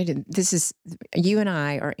you and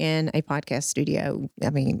I are in a podcast studio. I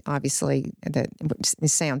mean, obviously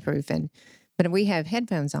it's soundproof, but we have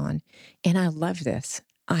headphones on, and I love this.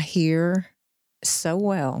 I hear so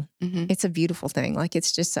well. Mm-hmm. It's a beautiful thing. Like,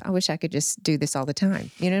 it's just, I wish I could just do this all the time.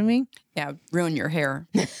 You know what I mean? Yeah, ruin your hair.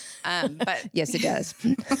 But yes, it does.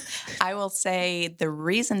 I will say the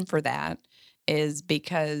reason for that is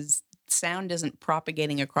because sound isn't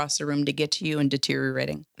propagating across the room to get to you and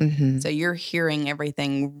deteriorating. Mm-hmm. So you're hearing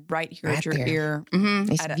everything right here at your there. ear.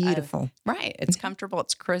 Mm-hmm. It's beautiful. Right. It's comfortable.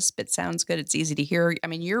 It's crisp. It sounds good. It's easy to hear. I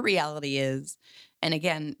mean, your reality is, and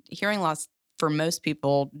again, hearing loss for most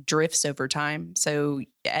people drifts over time. So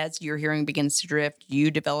as your hearing begins to drift,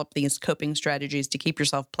 you develop these coping strategies to keep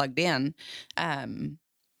yourself plugged in.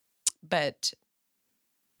 But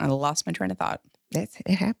I lost my train of thought. It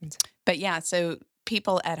happens. But yeah, so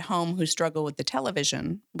people at home who struggle with the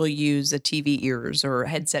television will use a TV ears or a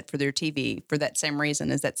headset for their TV for that same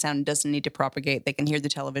reason, is that sound doesn't need to propagate. They can hear the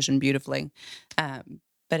television beautifully.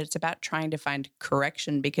 But it's about trying to find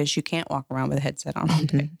correction because you can't walk around with a headset on all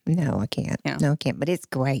day. No, I can't. Yeah. No, I can't. But it's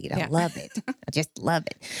great. I love it. I just love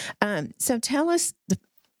it. So tell us,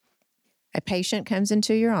 a patient comes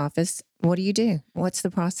into your office. What do you do? What's the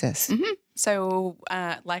process? Mm-hmm. So,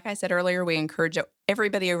 like I said earlier, we encourage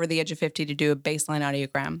everybody over the age of 50 to do a baseline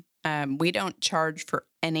audiogram. We don't charge for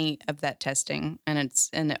any of that testing, and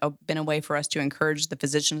it's been a way for us to encourage the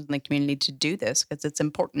physicians in the community to do this because it's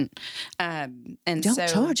important. And don't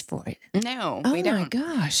charge for it. No, we don't. Oh my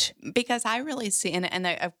gosh! Because I really see,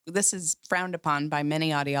 and this is frowned upon by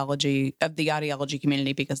many the audiology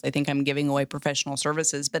community because they think I'm giving away professional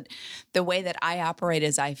services. But the way that I operate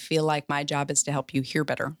is I feel like my job is to help you hear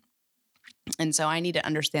better, and so I need to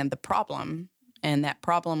understand the problem. And that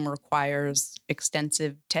problem requires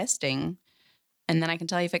extensive testing, and then I can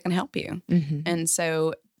tell you if it can help you. Mm-hmm. And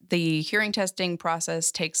so the hearing testing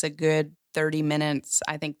process takes a good 30 minutes.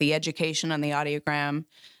 I think the education on the audiogram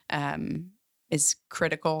is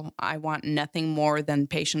critical. I want nothing more than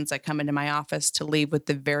patients that come into my office to leave with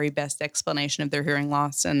the very best explanation of their hearing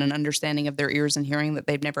loss and an understanding of their ears and hearing that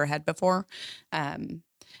they've never had before. And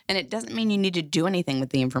it doesn't mean you need to do anything with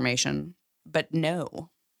the information, but know.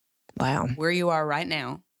 Wow. Where you are right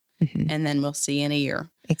now, and then we'll see in a year.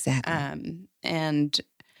 Exactly. And,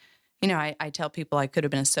 I tell people I could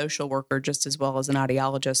have been a social worker just as well as an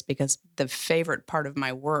audiologist because the favorite part of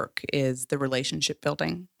my work is the relationship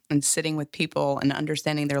building and sitting with people and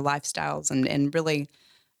understanding their lifestyles. And really,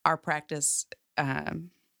 our practice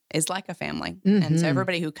is like a family. Mm-hmm. And so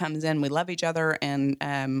everybody who comes in, we love each other, and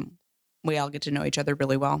we all get to know each other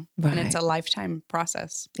really well. Right. And it's a lifetime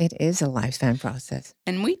process. It is a lifetime process.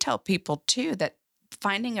 And we tell people, too, that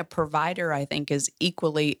finding a provider, I think, is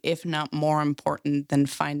equally, if not more important than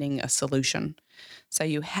finding a solution. So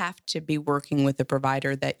you have to be working with a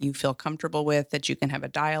provider that you feel comfortable with, that you can have a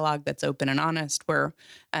dialogue that's open and honest, where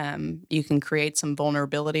you can create some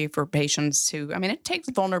vulnerability for patients it takes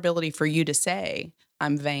vulnerability for you to say,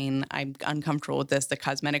 I'm vain, I'm uncomfortable with this, the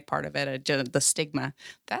cosmetic part of it, the stigma,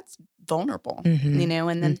 that's vulnerable,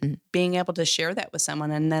 and then being able to share that with someone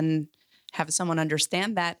and then have someone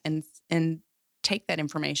understand that and take that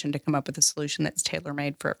information to come up with a solution that's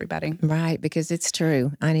tailor-made for everybody. Right, because it's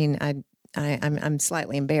true. I mean, I'm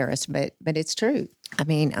slightly embarrassed, but it's true. I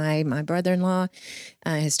mean, my brother-in-law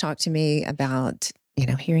has talked to me about,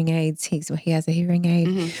 hearing aids. He has a hearing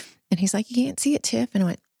aid, and he's like, "You can't see it, Tiff," and I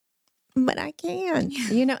went, "But I can,"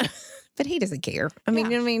 But he doesn't care. I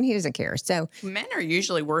mean, he doesn't care. So men are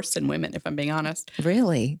usually worse than women, if I'm being honest.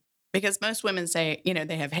 Really? Because most women say,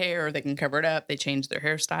 they have hair, they can cover it up, they change their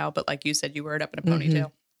hairstyle, but like you said, you wear it up in a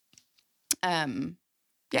ponytail.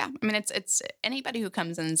 Yeah, I mean, it's anybody who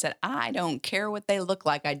comes in and said, I don't care what they look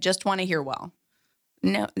like, I just want to hear well.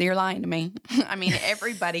 No, you're lying to me. I mean,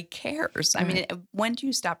 everybody cares. I mean, when do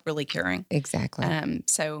you stop really caring? Exactly.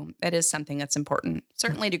 So that is something that's important.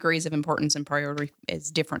 Certainly degrees of importance and priority is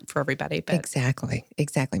different for everybody. But Exactly.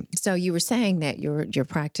 So you were saying that your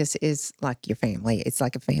practice is like your family. It's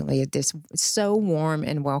like a family. It's so warm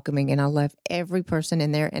and welcoming, and I love every person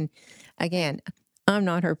in there. And again, I'm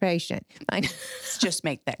not her patient. let's just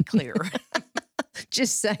make that clear.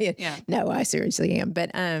 Just saying. Yeah. No, I seriously am.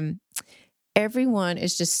 But everyone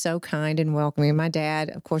is just so kind and welcoming. My dad,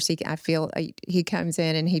 of course, I feel he comes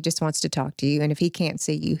in and he just wants to talk to you. And if he can't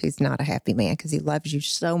see you, he's not a happy man because he loves you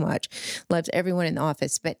so much, loves everyone in the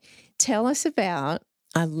office. But tell us about,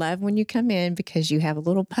 I love when you come in because you have a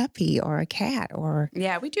little puppy or a cat or.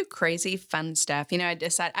 Yeah, we do crazy fun stuff.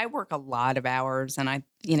 I work a lot of hours and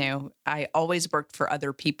I always worked for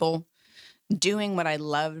other people doing what I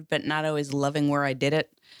loved, but not always loving where I did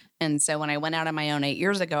it. And so when I went out on my own 8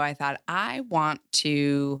 years ago, I thought, I want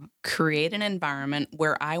to create an environment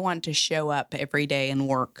where I want to show up every day and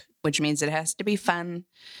work, which means it has to be fun.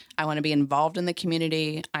 I want to be involved in the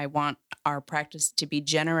community. I want our practice to be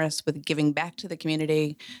generous with giving back to the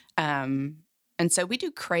community. And so we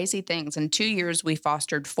do crazy things. In 2 years, we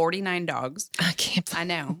fostered 49 dogs. I can't. I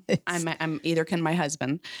know. I'm either can my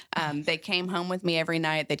husband. They came home with me every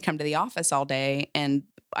night. They'd come to the office all day. And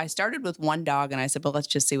I started with one dog and I said, well, let's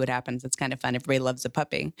just see what happens. It's kind of fun. Everybody loves a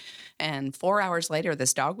puppy. And 4 hours later,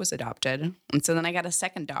 this dog was adopted. And so then I got a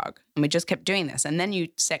second dog and we just kept doing this. And then you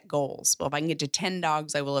set goals. Well, if I can get to 10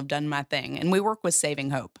 dogs, I will have done my thing. And we work with Saving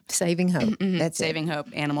Hope. Saving Hope. That's Saving Hope,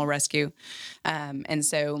 Animal Rescue. And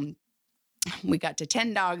so we got to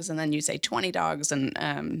 10 dogs and then you say 20 dogs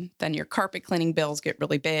and then your carpet cleaning bills get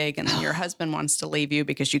really big and then your husband wants to leave you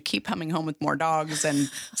because you keep coming home with more dogs. And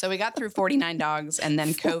so we got through 49 dogs and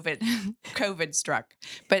then COVID struck.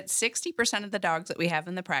 But 60% of the dogs that we have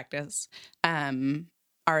in the practice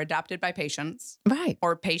are adopted by patients. Right.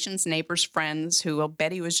 Or patients, neighbors, friends who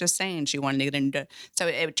Betty was just saying she wanted to get into. So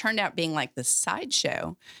it turned out being like the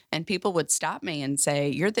sideshow and people would stop me and say,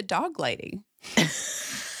 you're the dog lady.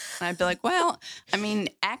 And I'd be like, well, I mean,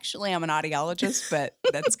 actually, I'm an audiologist, but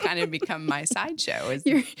that's kind of become my sideshow.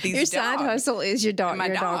 Your side hustle is your dog,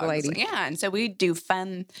 your dog lady. Yeah. And so we do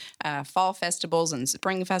fun fall festivals and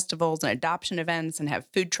spring festivals and adoption events and have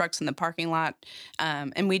food trucks in the parking lot.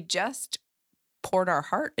 And we just poured our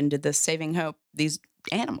heart into this Saving Hope, these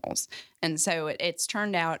animals. And so it's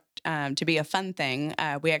turned out to be a fun thing.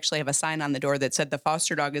 We actually have a sign on the door that said the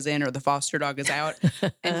foster dog is in or the foster dog is out.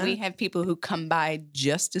 And we have people who come by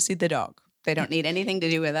just to see the dog. They don't need anything to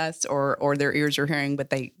do with us or their ears or hearing, but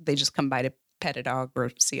they just come by to pet a dog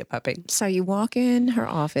or see a puppy. So you walk in her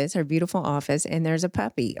office, her beautiful office, and there's a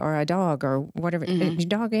puppy or a dog or whatever.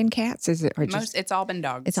 Dog and cats, is it? Or It's all been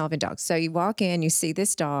dogs. It's all been dogs. So you walk in, you see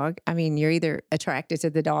this dog. I mean, you're either attracted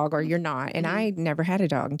to the dog or you're not. And I never had a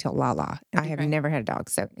dog until Lala. I have never had a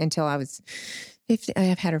dog. So until I was 50,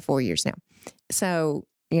 I've had her 4 years now. So,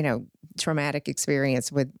 traumatic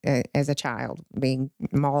experience with as a child being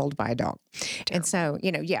mauled by a dog. Terrible. And so,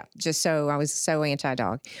 just so I was so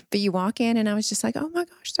anti-dog. But you walk in and I was just like, oh my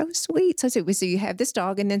gosh, so sweet. So you have this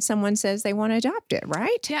dog and then someone says they want to adopt it,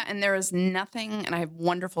 right? Yeah. And there is nothing, and I have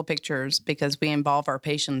wonderful pictures because we involve our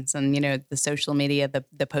patients and, the social media,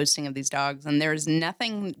 the posting of these dogs. And there's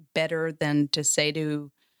nothing better than to say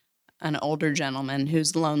to an older gentleman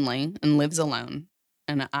who's lonely and lives alone,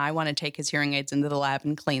 and I want to take his hearing aids into the lab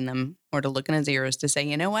and clean them, or to look in his ears to say,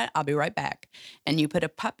 you know what, I'll be right back. And you put a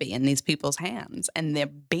puppy in these people's hands and they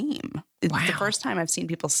beam. It's the first time I've seen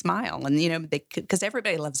people smile and, because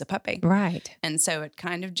everybody loves a puppy. Right. And so it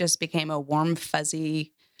kind of just became a warm,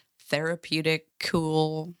 fuzzy, therapeutic,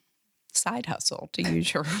 cool side hustle, to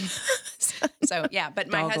use your So, yeah, but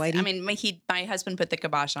my husband put the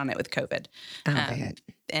kibosh on it with COVID.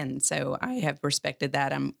 And so I have respected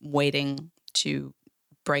that. I'm waiting to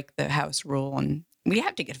break the house rule, and we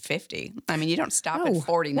have to get 50. I mean, you don't stop at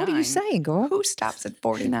 49. What are you saying, girl? Who stops at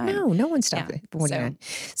 49? No one stops at 49.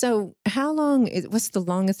 So how long what's the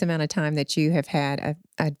longest amount of time that you have had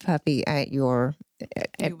a puppy at your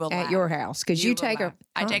house? Because you take her.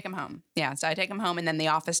 I take him home. Yeah. So I take him home and then the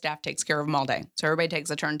office staff takes care of them all day. So everybody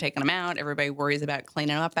takes a turn taking them out. Everybody worries about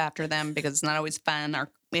cleaning up after them because it's not always fun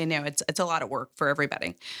or, it's a lot of work for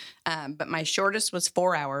everybody. But my shortest was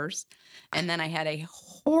 4 hours. And then I had a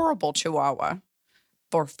horrible Chihuahua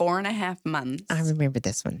for 4.5 months. I remember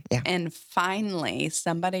this one. Yeah. And finally,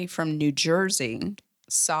 somebody from New Jersey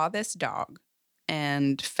saw this dog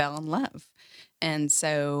and fell in love. And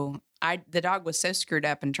so the dog was so screwed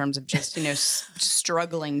up in terms of just,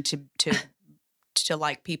 struggling to to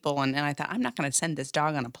like people. And I thought, I'm not going to send this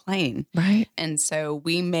dog on a plane. Right. And so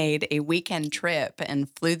we made a weekend trip and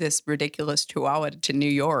flew this ridiculous Chihuahua to New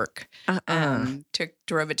York.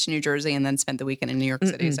 Drove it to New Jersey and then spent the weekend in New York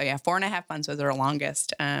City. So yeah, 4.5 months was our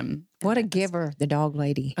longest. What a giver, the dog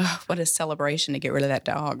lady. Oh, what a celebration to get rid of that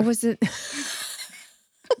dog. Was it?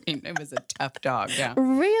 I mean, it was a tough dog. Yeah.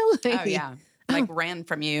 Really? Oh yeah. Like ran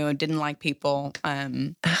from you and didn't like people.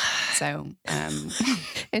 And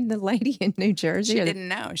the lady in New Jersey, she didn't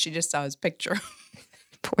know. She just saw his picture.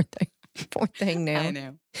 Poor thing now.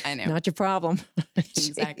 I know. Not your problem.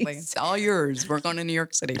 Exactly. It's all yours. We're going to New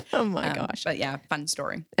York City. Oh my gosh. But yeah, fun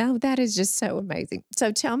story. Oh, that is just so amazing.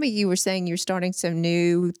 So tell me, you were saying you're starting some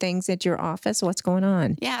new things at your office. What's going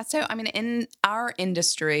on? Yeah. So, I mean, in our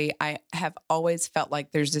industry, I have always felt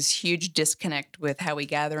like there's this huge disconnect with how we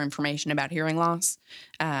gather information about hearing loss.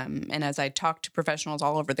 And as I talk to professionals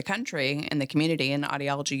all over the country in the community and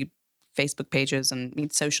audiology Facebook pages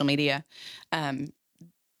and social media,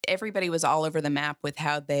 everybody was all over the map with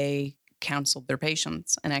how they counseled their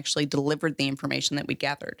patients and actually delivered the information that we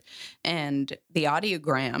gathered. And the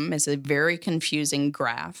audiogram is a very confusing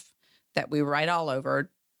graph that we write all over,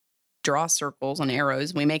 draw circles and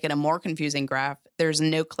arrows. We make it a more confusing graph. There's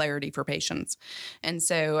no clarity for patients. And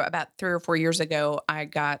so about 3 or 4 years ago, I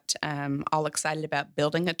got all excited about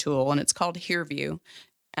building a tool, and it's called HearView.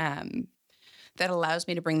 That allows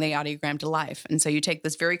me to bring the audiogram to life. And so you take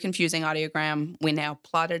this very confusing audiogram, we now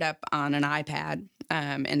plot it up on an iPad.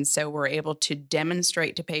 And so we're able to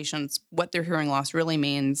demonstrate to patients what their hearing loss really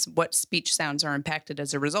means, what speech sounds are impacted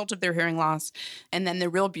as a result of their hearing loss. And then the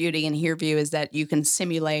real beauty in HearView is that you can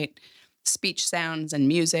simulate speech sounds and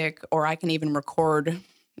music, or I can even record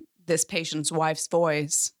this patient's wife's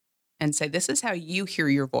voice and say, this is how you hear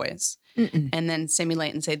your voice. And then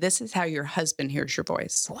simulate and say, this is how your husband hears your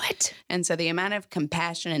voice. What? And so the amount of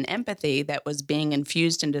compassion and empathy that was being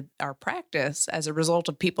infused into our practice as a result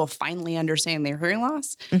of people finally understanding their hearing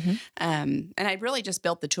loss. And I really just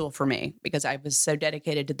built the tool for me because I was so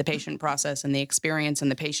dedicated to the patient process, and the experience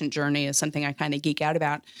and the patient journey is something I kind of geek out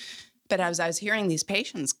about. But as I was hearing these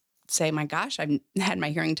patients say, my gosh, I've had my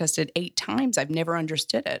hearing tested 8 times. I've never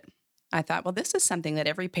understood it. I thought, well, this is something that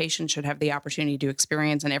every patient should have the opportunity to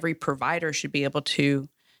experience, and every provider should be able to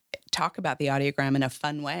talk about the audiogram in a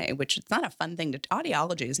fun way, which it's not a fun thing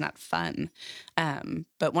audiology is not fun.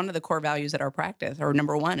 But one of the core values at our practice, or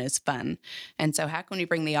number one, is fun. And so how can we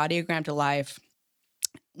bring the audiogram to life,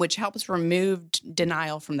 which helps remove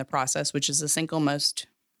denial from the process, which is the single most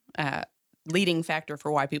leading factor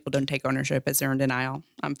for why people don't take ownership, is they're in denial.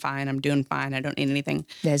 I'm fine. I'm doing fine. I don't need anything.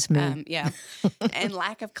 That's me. Yeah. And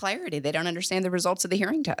lack of clarity. They don't understand the results of the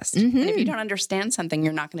hearing test. And if you don't understand something,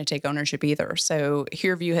 you're not going to take ownership either. So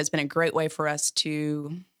HearView has been a great way for us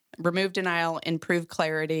to remove denial, improve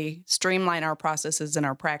clarity, streamline our processes in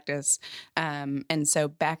our practice. And so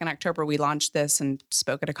back in October, we launched this and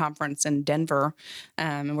spoke at a conference in Denver.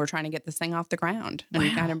 And we're trying to get this thing off the ground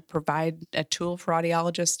and kind of provide a tool for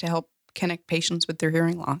audiologists to help connect patients with their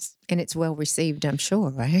hearing loss. And it's well received, I'm sure,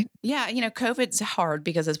 right? Yeah. COVID's hard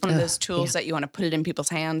because it's one of those tools that you want to put it in people's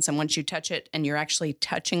hands. And once you touch it and you're actually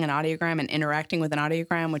touching an audiogram and interacting with an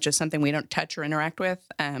audiogram, which is something we don't touch or interact with,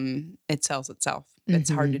 it sells itself. It's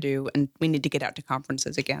hard to do. And we need to get out to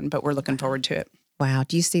conferences again, but we're looking forward to it. Wow.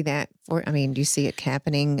 Do you see that? Do you see it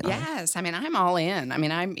happening? Yes. I'm all in.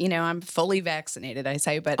 I'm fully vaccinated, I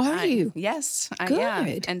say, but Are you? Yes. Good.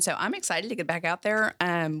 Yeah. And so I'm excited to get back out there.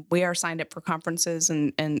 We are signed up for conferences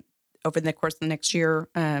and over the course of the next year.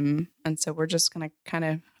 And so we're just going to kind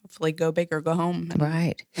of hopefully go big or go home.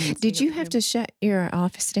 Right. Did you have to shut your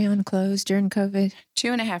office down, closed during COVID?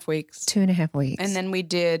 2.5 weeks. 2.5 weeks. And then we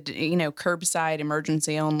did, curbside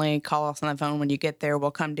emergency only, call us on the phone when you get there, we'll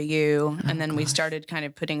come to you. And then we started kind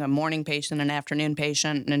of putting a morning patient, an afternoon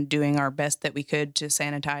patient, and doing our best that we could to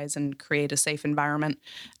sanitize and create a safe environment.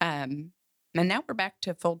 And now we're back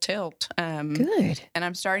to full tilt. Good. And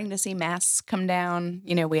I'm starting to see masks come down.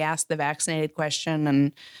 We asked the vaccinated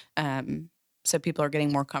question, and so people are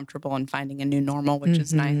getting more comfortable and finding a new normal, which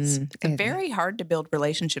is nice. It's very hard to build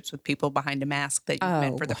relationships with people behind a mask that you've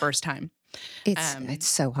met for the first time. It's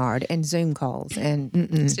so hard. And Zoom calls. And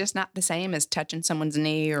it's just not the same as touching someone's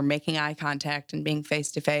knee or making eye contact and being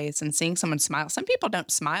face to face and seeing someone smile. Some people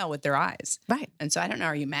don't smile with their eyes. Right. And so I don't know,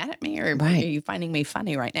 are you mad at me or are you finding me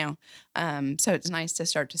funny right now? So it's nice to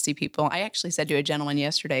start to see people. I actually said to a gentleman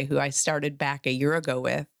yesterday who I started back a year ago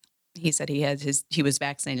with, he said he was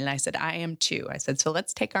vaccinated. And I said, I am too. I said, so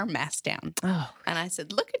let's take our mask down. Oh, And I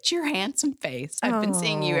said, look at your handsome face. I've been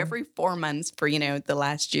seeing you Oh. every 4 months for, the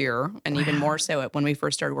last year, and even Wow. more so when we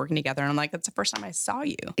first started working together. And I'm like, that's the first time I saw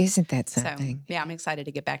you. isn't that So something? yeah, I'm excited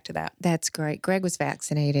to get back to that. That's great. Greg was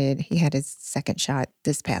vaccinated. He had his second shot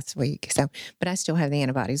this past week. So, but I still have the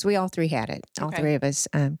antibodies. We all three had it. All Okay. three of us,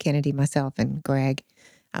 Kennedy, myself, and Greg.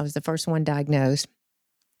 I was the first one diagnosed.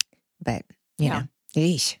 But, you Yeah. know,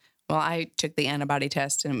 yeesh. Well, I took the antibody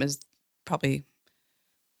test, and it was probably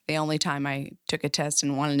the only time I took a test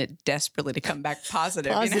and wanted it desperately to come back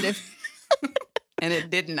positive. Positive. And it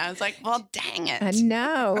didn't. I was like, well, dang it. I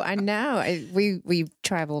know. We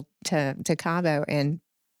traveled to Cabo and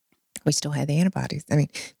we still had the antibodies. I mean,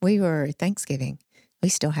 we were Thanksgiving. We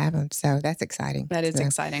still have them. So that's exciting. That is So,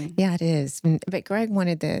 exciting. yeah, it is. But Greg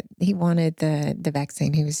wanted the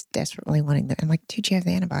vaccine. He was desperately wanting the. I'm like, dude, you have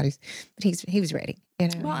the antibodies, but he was ready.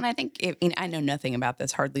 Well, and I think I know nothing about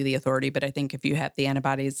this, hardly the authority, but I think if you have the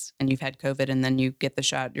antibodies and you've had COVID and then you get the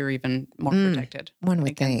shot, you're even more protected one would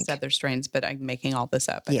against think. other strains. But I'm making all this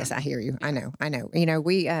up. Yes, I hear you. I know.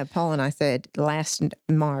 We Paul and I said last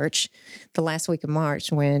March, the last week of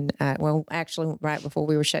March, when actually right before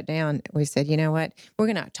we were shut down, we said, you know what, we're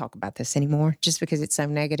going to not talk about this anymore, just because it's so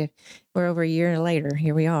negative. We're over a year later.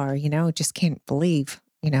 Here we are. Just can't believe.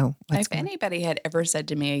 What's If anybody had ever said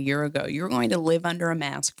to me a year ago, you're going to live under a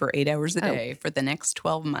mask for 8 hours a day for the next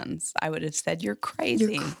 12 months, I would have said, you're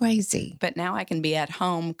crazy. You're crazy. But now I can be at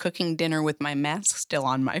home cooking dinner with my mask still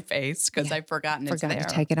on my face because I've forgotten it's Forgot there.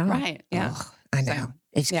 to take it off. Right. Yeah. Ugh, I know.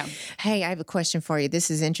 So, Yeah. Hey, I have a question for you.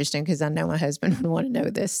 This is interesting because I know my husband would want to know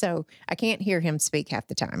this. So I can't hear him speak half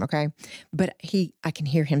the time, okay? But I can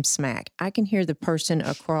hear him smack. I can hear the person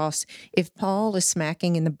across. If Paul is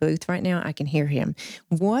smacking in the booth right now, I can hear him.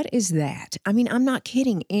 What is that? I mean, I'm not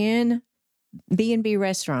kidding. In B&B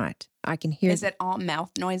restaurant, I can hear. Is it all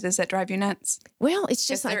mouth noises that drive you nuts? Well, it's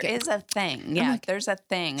just like there is a thing. Yeah, like, there's a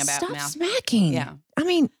thing about stop mouth. smacking. Yeah. I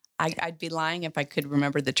mean, I'd be lying if I could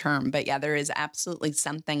remember the term, but yeah, there is absolutely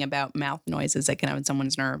something about mouth noises that can have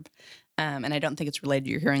someone's nerve. And I don't think it's related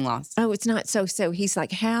to your hearing loss. oh, it's not. So he's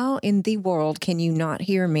like, how in the world can you not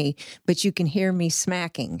hear me, but you can hear me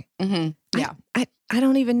smacking? Mm-hmm. Yeah. I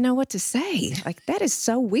don't even know what to say. Like, that is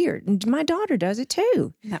so weird. And my daughter does it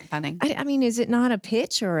too. Isn't that funny? I mean, is it not a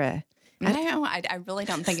pitch or a... No, I really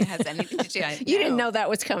don't think it has anything to do. You didn't know that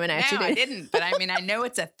was coming at you, No, did I didn't. But I mean, I know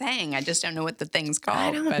it's a thing. I just don't know what the thing's called.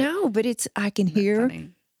 I don't know, but I can Isn't that hear... funny?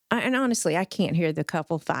 And honestly, I can't hear the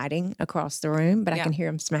couple fighting across the room, but I Yeah. can hear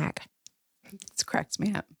them smack. It cracks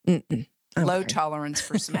me up. Mm-mm. Low Okay. tolerance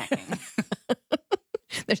for smacking.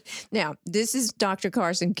 Now, this is Dr.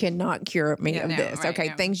 Carson cannot cure me Yeah, of no, this. right, Okay,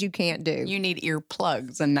 no. things you can't do. You need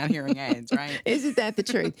earplugs and not hearing aids, right? Isn't that the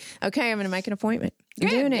truth? Okay, I'm going to make an appointment. I'm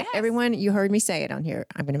Good, doing it. yes. Everyone, you heard me say it on here.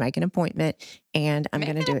 I'm going to make an appointment and I'm Make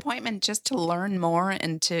going to an do it. appointment just to learn more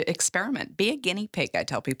and to experiment. Be a guinea pig, I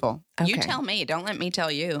tell people. You Okay. tell me. Don't let me tell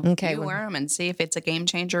you. Okay, You well- wear them and see if it's a game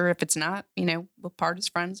changer. If it's not, we'll part as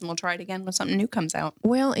friends and we'll try it again when something new comes out.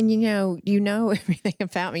 Well, and you know everything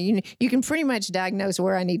about me. You can pretty much diagnose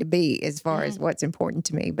where I need to be as far as what's important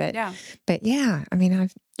to me. But Yeah. I mean,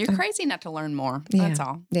 You're crazy not to learn more. Yeah. That's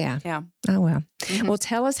all. yeah. Yeah. Oh well. Mhm. Well,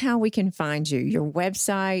 tell us how we can find you. Your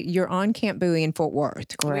website. You're on Camp Bowie in Fort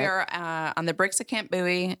Worth, correct? We are on the bricks of Camp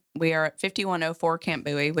Bowie. We are at 5104 Camp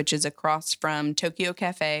Bowie, which is across from Tokyo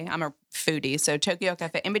Cafe. I'm a foodie, so Tokyo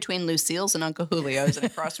Cafe, in between Lucille's and Uncle Julio's and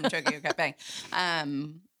across from Tokyo Cafe.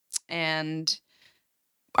 And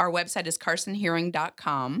our website is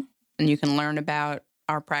carsonhearing.com, and you can learn about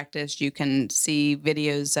our practice. You can see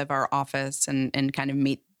videos of our office and kind of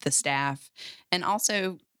meet the staff, and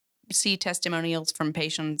also see testimonials from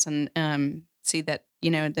patients and see that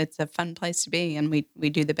it's a fun place to be, and we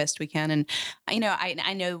do the best we can. And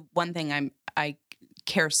I know one thing I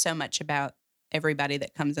care so much about everybody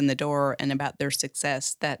that comes in the door and about their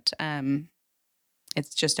success that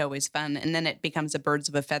it's just always fun. And then it becomes a birds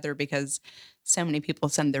of a feather because so many people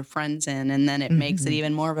send their friends in, and then it makes it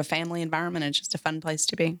even more of a family environment. It's just a fun place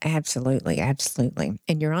to be. Absolutely, absolutely.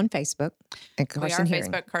 And you're on Facebook at Carson We are Hearing.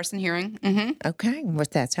 Facebook, Carson Hearing. Mm-hmm. Okay, well,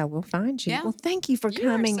 that's how we'll find you. Yeah. Well, thank you for You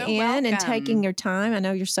are coming so in and welcome. taking your time. I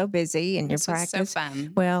know you're so busy in your This was so practice.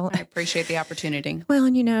 fun. Well, I appreciate the opportunity. well,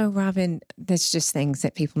 and Robin, that's just things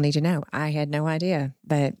that people need to know. I had no idea,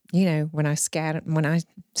 but when I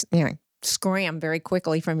scram very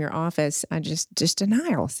quickly from your office, I just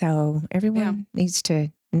denial. So everyone needs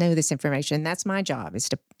to know this information. That's my job, is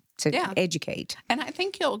to Yeah. educate. And I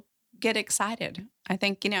think you'll get excited. I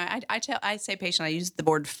think, I say patient, I use the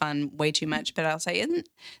word fun way too much, but I'll say,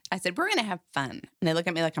 I said, we're going to have fun. And they look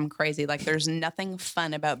at me like I'm crazy. Like there's nothing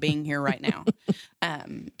fun about being here right now.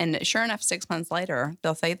 And sure enough, 6 months later,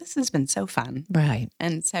 they'll say, this has been so fun. Right.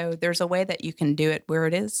 And so there's a way that you can do it where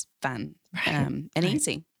it is fun and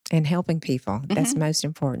easy. And helping people. That's most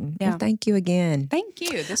important. Yeah. Well, thank you again. Thank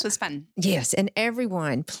you. This was fun. Yes. And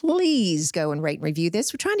everyone, please go and rate and review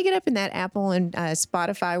this. We're trying to get up in that Apple and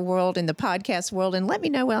Spotify world and the podcast world. And let me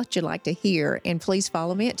know what you'd like to hear. And please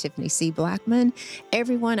follow me at Tiffany C. Blackman.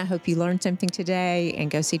 Everyone, I hope you learned something today.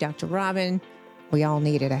 And go see Dr. Robin. We all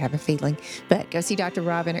need it, I have a feeling. But go see Dr.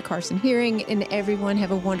 Robin at Carson Hearing. And everyone,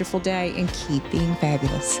 have a wonderful day and keep being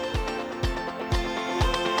fabulous.